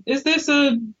middle. Is this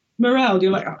a morel?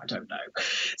 You're like, oh, I don't know.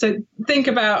 So think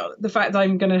about the fact that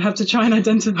I'm going to have to try and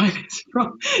identify this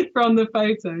from the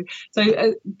photo.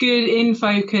 So good in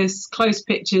focus, close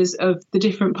pictures of the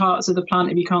different parts of the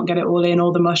plant if you can't get it all in,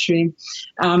 or the mushroom.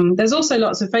 There's also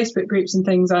lots of Facebook groups and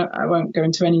things. I won't go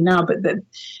into any now, but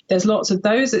there's lots of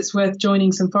those. It's worth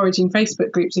joining some foraging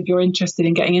Facebook groups if you're interested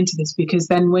in getting into this, because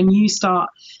then when you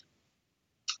start,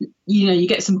 you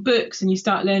get some books and you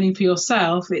start learning for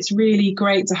yourself, it's really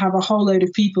great to have a whole load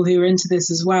of people who are into this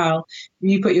as well.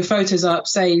 You put your photos up,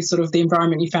 say sort of the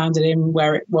environment you found it in,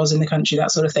 where it was in the country,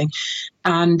 that sort of thing,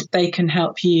 and they can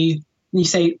help you. You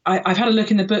say, I've had a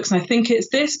look in the books and I think it's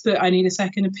this, but I need a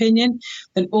second opinion.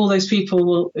 Then all those people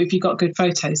will, if you've got good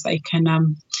photos, they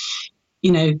can,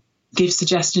 give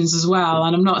suggestions as well.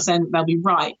 And I'm not saying that they'll be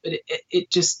right, but it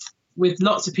just, with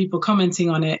lots of people commenting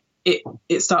on it,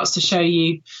 it starts to show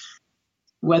you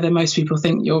whether most people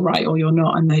think you're right or you're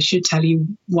not, and they should tell you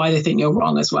why they think you're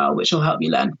wrong as well, which will help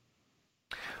you learn.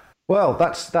 Well,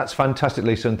 that's fantastic,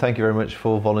 Lisa, and thank you very much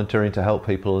for volunteering to help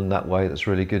people in that way. That's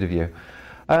really good of you.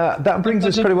 That brings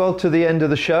us pretty well to the end of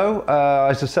the show.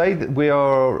 As I say, we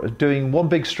are doing one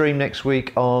big stream next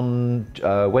week on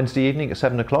Wednesday evening at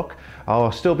 7 o'clock.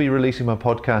 I'll still be releasing my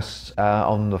podcasts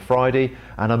on the Friday,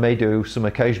 and I may do some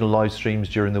occasional live streams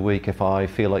during the week if I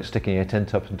feel like sticking a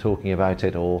tent up and talking about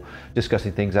it, or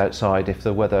discussing things outside if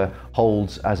the weather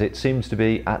holds as it seems to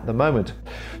be at the moment.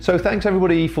 So thanks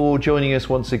everybody for joining us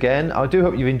once again. I do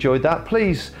hope you've enjoyed that.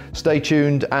 Please stay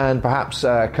tuned and perhaps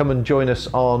come and join us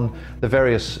on the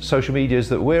various social medias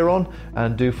that we're on,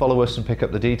 and do follow us and pick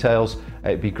up the details.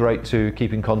 It'd be great to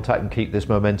keep in contact and keep this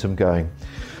momentum going.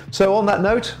 So on that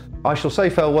note, I shall say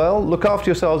farewell. Look after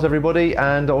yourselves, everybody,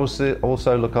 and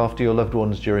also look after your loved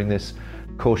ones during this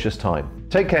cautious time.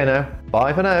 Take care now.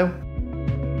 Bye for now.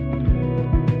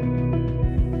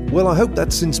 Well, I hope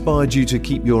that's inspired you to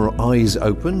keep your eyes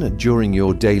open during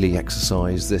your daily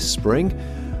exercise this spring.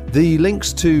 The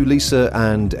links to Lisa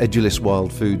and Edulis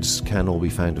Wild Foods can all be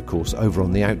found, of course, over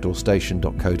on the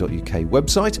outdoorstation.co.uk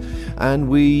website. And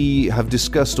we have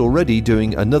discussed already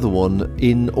doing another one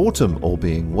in autumn, all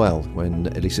being well, when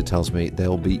Lisa tells me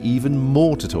there'll be even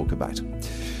more to talk about.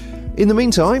 In the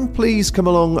meantime, please come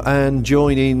along and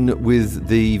join in with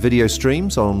the video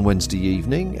streams on Wednesday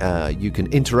evening. You can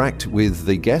interact with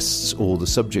the guests or the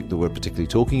subject that we're particularly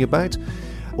talking about.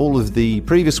 All of the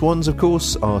previous ones, of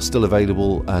course, are still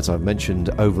available, as I've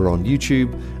mentioned, over on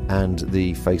YouTube and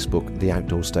the Facebook, the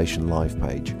Outdoor Station live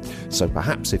page. So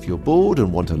perhaps if you're bored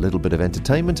and want a little bit of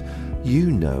entertainment,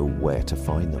 you know where to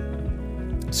find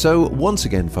them. So once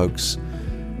again, folks,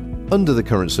 under the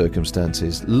current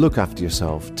circumstances, look after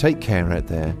yourself, take care out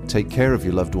there, take care of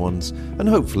your loved ones, and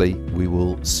hopefully we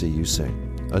will see you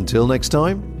soon. Until next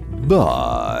time,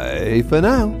 bye for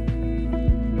now.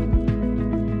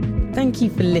 Thank you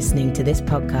for listening to this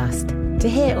podcast. To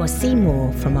hear or see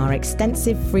more from our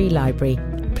extensive free library,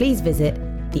 please visit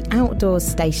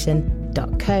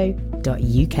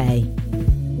theoutdoorstation.co.uk.